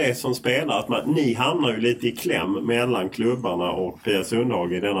man från det som spelar? Att ni hamnar ju lite i kläm mellan klubbarna och Pia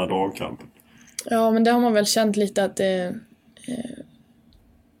Sundhage i denna dragkamp. Ja, men det har man väl känt lite att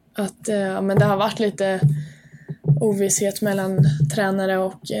men det har varit lite ovisshet mellan tränare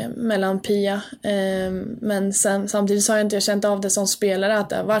och mellan Pia. Men samtidigt så har jag inte känt av det som spelare att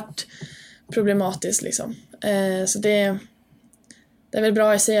det har varit problematiskt liksom. Så det är väl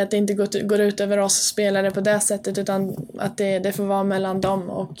bra att säga att det inte går ut över oss spelare på det sättet, utan att det får vara mellan dem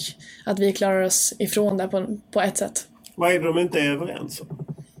och att vi klarar oss ifrån det på ett sätt. Vad är det de inte är överens om?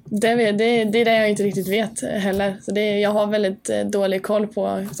 Det är det jag inte riktigt vet heller. Så jag har väldigt dålig koll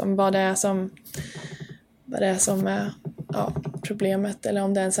på vad det är som är problemet, eller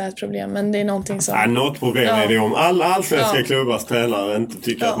om det ens är ett problem. Men det är någonting som... något problem är det om alla allsvenska klubbars tränare inte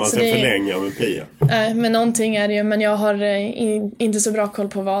tycker att man ska förlänga med Pia. Men någonting är det ju, men jag har inte så bra koll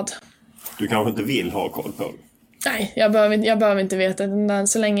på vad. Du kanske inte vill ha koll på det? Nej, jag behöver inte veta.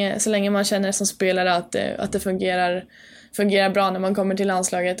 Så länge man känner som spelare att det fungerar bra när man kommer till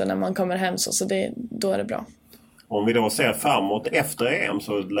landslaget och när man kommer hem, så då är det bra. Om vi då ser framåt efter EM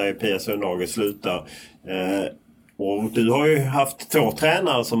så lär Pia Sundhage sluta. Och du har ju haft 2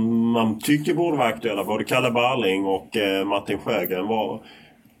 tränare som man tycker borde vara aktuella. Både Kalle Barling och Martin Sjögren.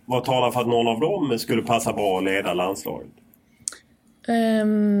 Vad talar för att någon av dem skulle passa bra att leda landslaget?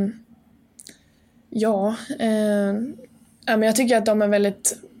 Men jag tycker att de är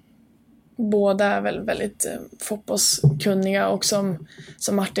båda är väldigt fotbollskunniga, och som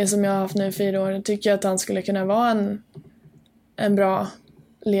Martin, som jag har haft nu i 4 år, tycker jag att han skulle kunna vara en bra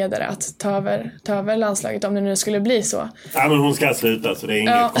ledare att ta över landslaget om det nu skulle bli så. Ja, men hon ska sluta, så det är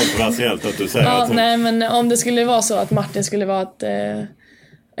inget kontroversiellt att du säger att hon... Nej, men om det skulle vara så att Martin skulle vara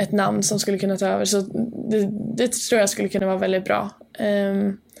ett namn som skulle kunna ta över, så det tror jag skulle kunna vara väldigt bra.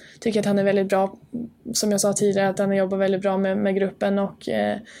 Tycker att han är väldigt bra, som jag sa tidigare, att han jobbar väldigt bra med gruppen och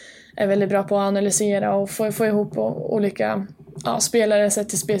är väldigt bra på att analysera och få ihop olika spelare sett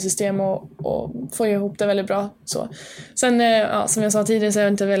till spelsystem och få ihop det väldigt bra. Så. Sen, som jag sa tidigare, så är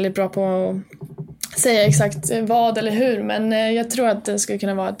jag inte väldigt bra på att säga exakt vad eller hur, men jag tror att det skulle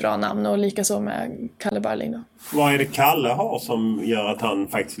kunna vara ett bra namn, och lika så med Kalle Barling då. Vad är det Kalle har som gör att han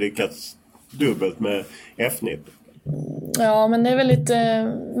faktiskt lyckats dubbelt med F19? Ja, men det är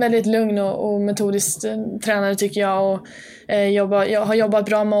väldigt lugn och metodisk tränare, tycker jag, och jag har jobbat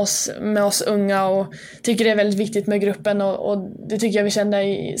bra med oss unga, och tycker det är väldigt viktigt med gruppen, och det tycker jag vi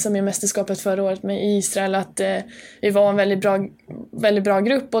kände som i mästerskapet förra året med Israel, att vi var en väldigt bra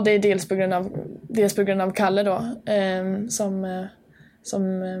grupp, och det är dels på grund av Kalle då, som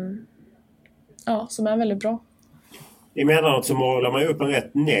är väldigt bra. Emellanåt så målar man upp en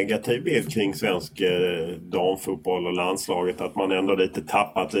rätt negativ bild kring svensk damfotboll och landslaget, att man ändå lite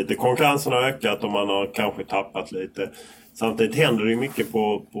tappat lite. Konkurrensen har ökat och man har kanske tappat lite. Samtidigt händer det mycket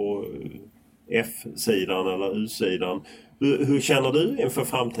på F-sidan eller U-sidan. Hur känner du inför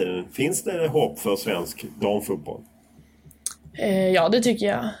framtiden? Finns det hopp för svensk damfotboll? Ja, det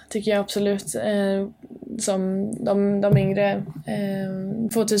tycker jag absolut. Som de yngre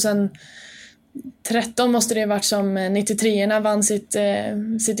 2013 måste det ha varit som 93-erna vann sitt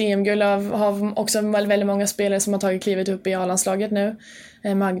EM-guld. Har också väldigt många spelare som har tagit klivet upp i A-landslaget nu.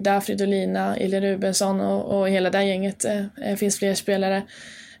 Magda, Fridolina, Ili Rubensson och hela det gänget. Finns fler spelare.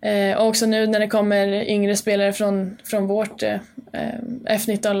 Och också nu när det kommer yngre spelare från vårt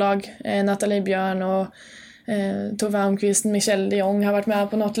F19-lag, Nathalie Björn och Tove Almqvist, Michelle de Jong har varit med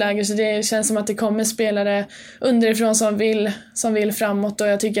på något läger, så det känns som att det kommer spelare underifrån som vill framåt, och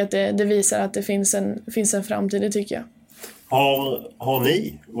jag tycker att det visar att det finns en framtid, det tycker jag. Har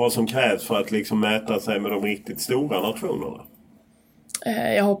ni vad som krävs för att liksom mäta sig med de riktigt stora nationerna?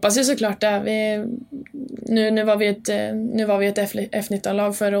 Jag hoppas ju såklart det. Nu var vi ett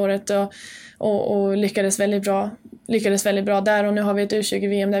F19-lag förra året och lyckades väldigt bra där, och nu har vi ett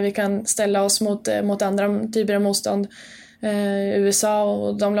U20-VM där vi kan ställa oss mot andra typer av motstånd. USA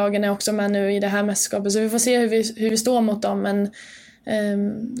och de lagen är också med nu i det här mästerskapet, så vi får se hur vi står mot dem, men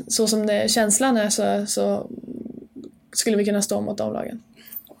så som känslan är så skulle vi kunna stå mot de lagen.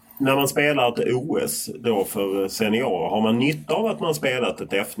 När man spelar ett OS då för seniorer, har man nytta av att man spelat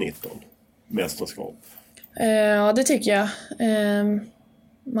ett F19-mästerskap? Ja, det tycker jag.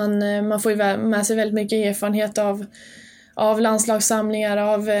 Man får ju med sig väldigt mycket erfarenhet av landslagssamlingar,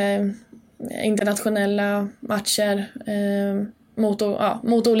 av internationella matcher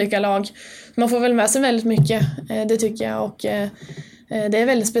mot olika lag. Man får väl med sig väldigt mycket, det tycker jag. Och det är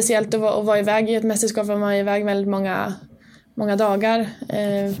väldigt speciellt att vara iväg i ett mästerskap, för man är iväg väldigt många dagar.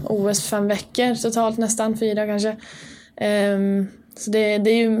 OS 5 veckor totalt, nästan 4 kanske. Så det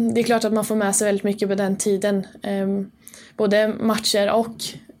är klart att man får med sig väldigt mycket på den tiden. Både matcher och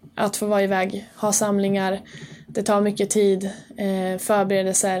att få vara iväg, ha samlingar. Det tar mycket tid,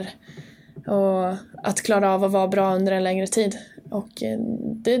 förberedelser och att klara av att vara bra under en längre tid. Och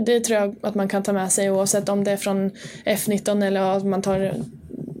det tror jag att man kan ta med sig, oavsett om det är från F19 eller att man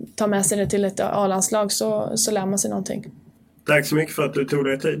tar med sig det till ett A-landslag, så lär man sig någonting. Tack så mycket för att du tog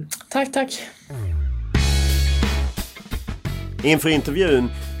dig tid. Tack. Inför intervjun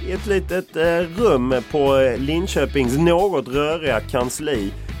i ett litet rum på Linköpings något röriga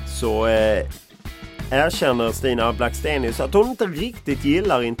kansli så erkänner Stina Blackstenius att hon inte riktigt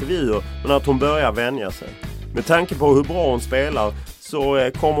gillar intervjuer, men att hon börjar vänja sig. Med tanke på hur bra hon spelar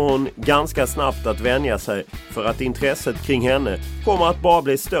så kommer hon ganska snabbt att vänja sig, för att intresset kring henne kommer att bara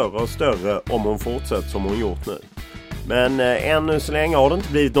bli större och större om hon fortsätter som hon gjort nu. Men ännu så länge har det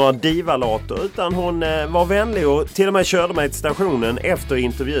inte blivit några divalater, utan hon var vänlig och till och med körde mig till stationen efter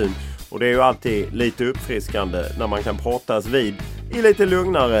intervjun. Och det är ju alltid lite uppfriskande när man kan pratas vid i lite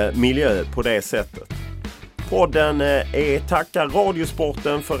lugnare miljö på det sättet. Podden tackar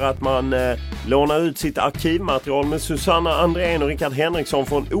Radiosporten för att man lånar ut sitt arkivmaterial med Susanna Andrén och Rickard Henriksson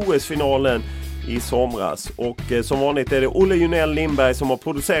från OS-finalen i somras. Och som vanligt är det Olle Junell Lindberg som har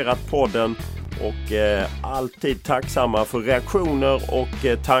producerat podden. Och alltid tacksamma för reaktioner och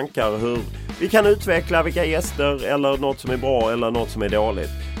tankar hur vi kan utveckla vilka gäster eller något som är bra eller något som är dåligt.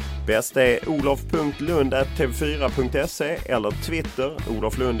 Bäst är olof.lund@tv4.se eller Twitter,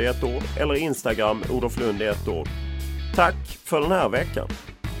 Olof Lund i ett ord, eller Instagram, Olof Lund i ett ord. Tack för den här veckan.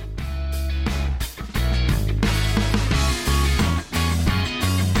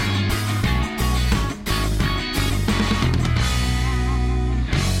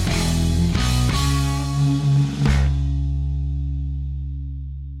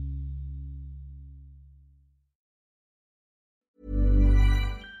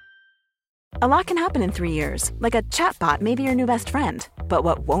 A lot can happen in 3 years, like a chatbot may be your new best friend. But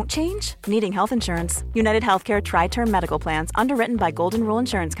what won't change? Needing health insurance. United Healthcare Tri-Term Medical Plans, underwritten by Golden Rule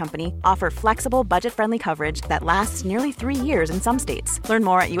Insurance Company, offer flexible, budget-friendly coverage that lasts nearly 3 years in some states. Learn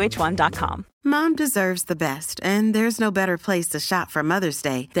more at uh1.com. Mom deserves the best, and there's no better place to shop for Mother's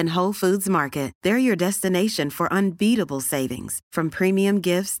Day than Whole Foods Market. They're your destination for unbeatable savings, from premium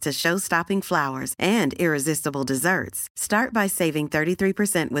gifts to show-stopping flowers and irresistible desserts. Start by saving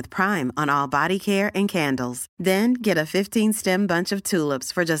 33% with Prime on all body care and candles. Then get a 15-stem bunch of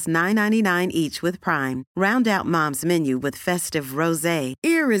tulips for just $9.99 each with Prime. Round out Mom's menu with festive rosé,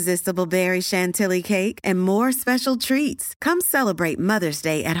 irresistible berry chantilly cake, and more special treats. Come celebrate Mother's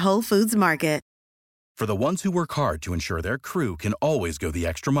Day at Whole Foods Market. For the ones who work hard to ensure their crew can always go the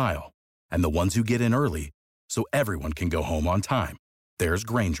extra mile, and the ones who get in early so everyone can go home on time, there's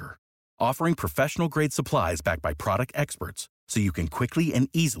Grainger, offering professional-grade supplies backed by product experts so you can quickly and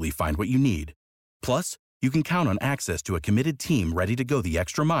easily find what you need. Plus, you can count on access to a committed team ready to go the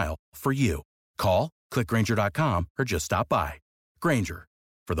extra mile for you. Call, click Grainger.com, or just stop by. Grainger,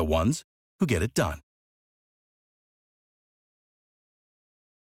 for the ones who get it done.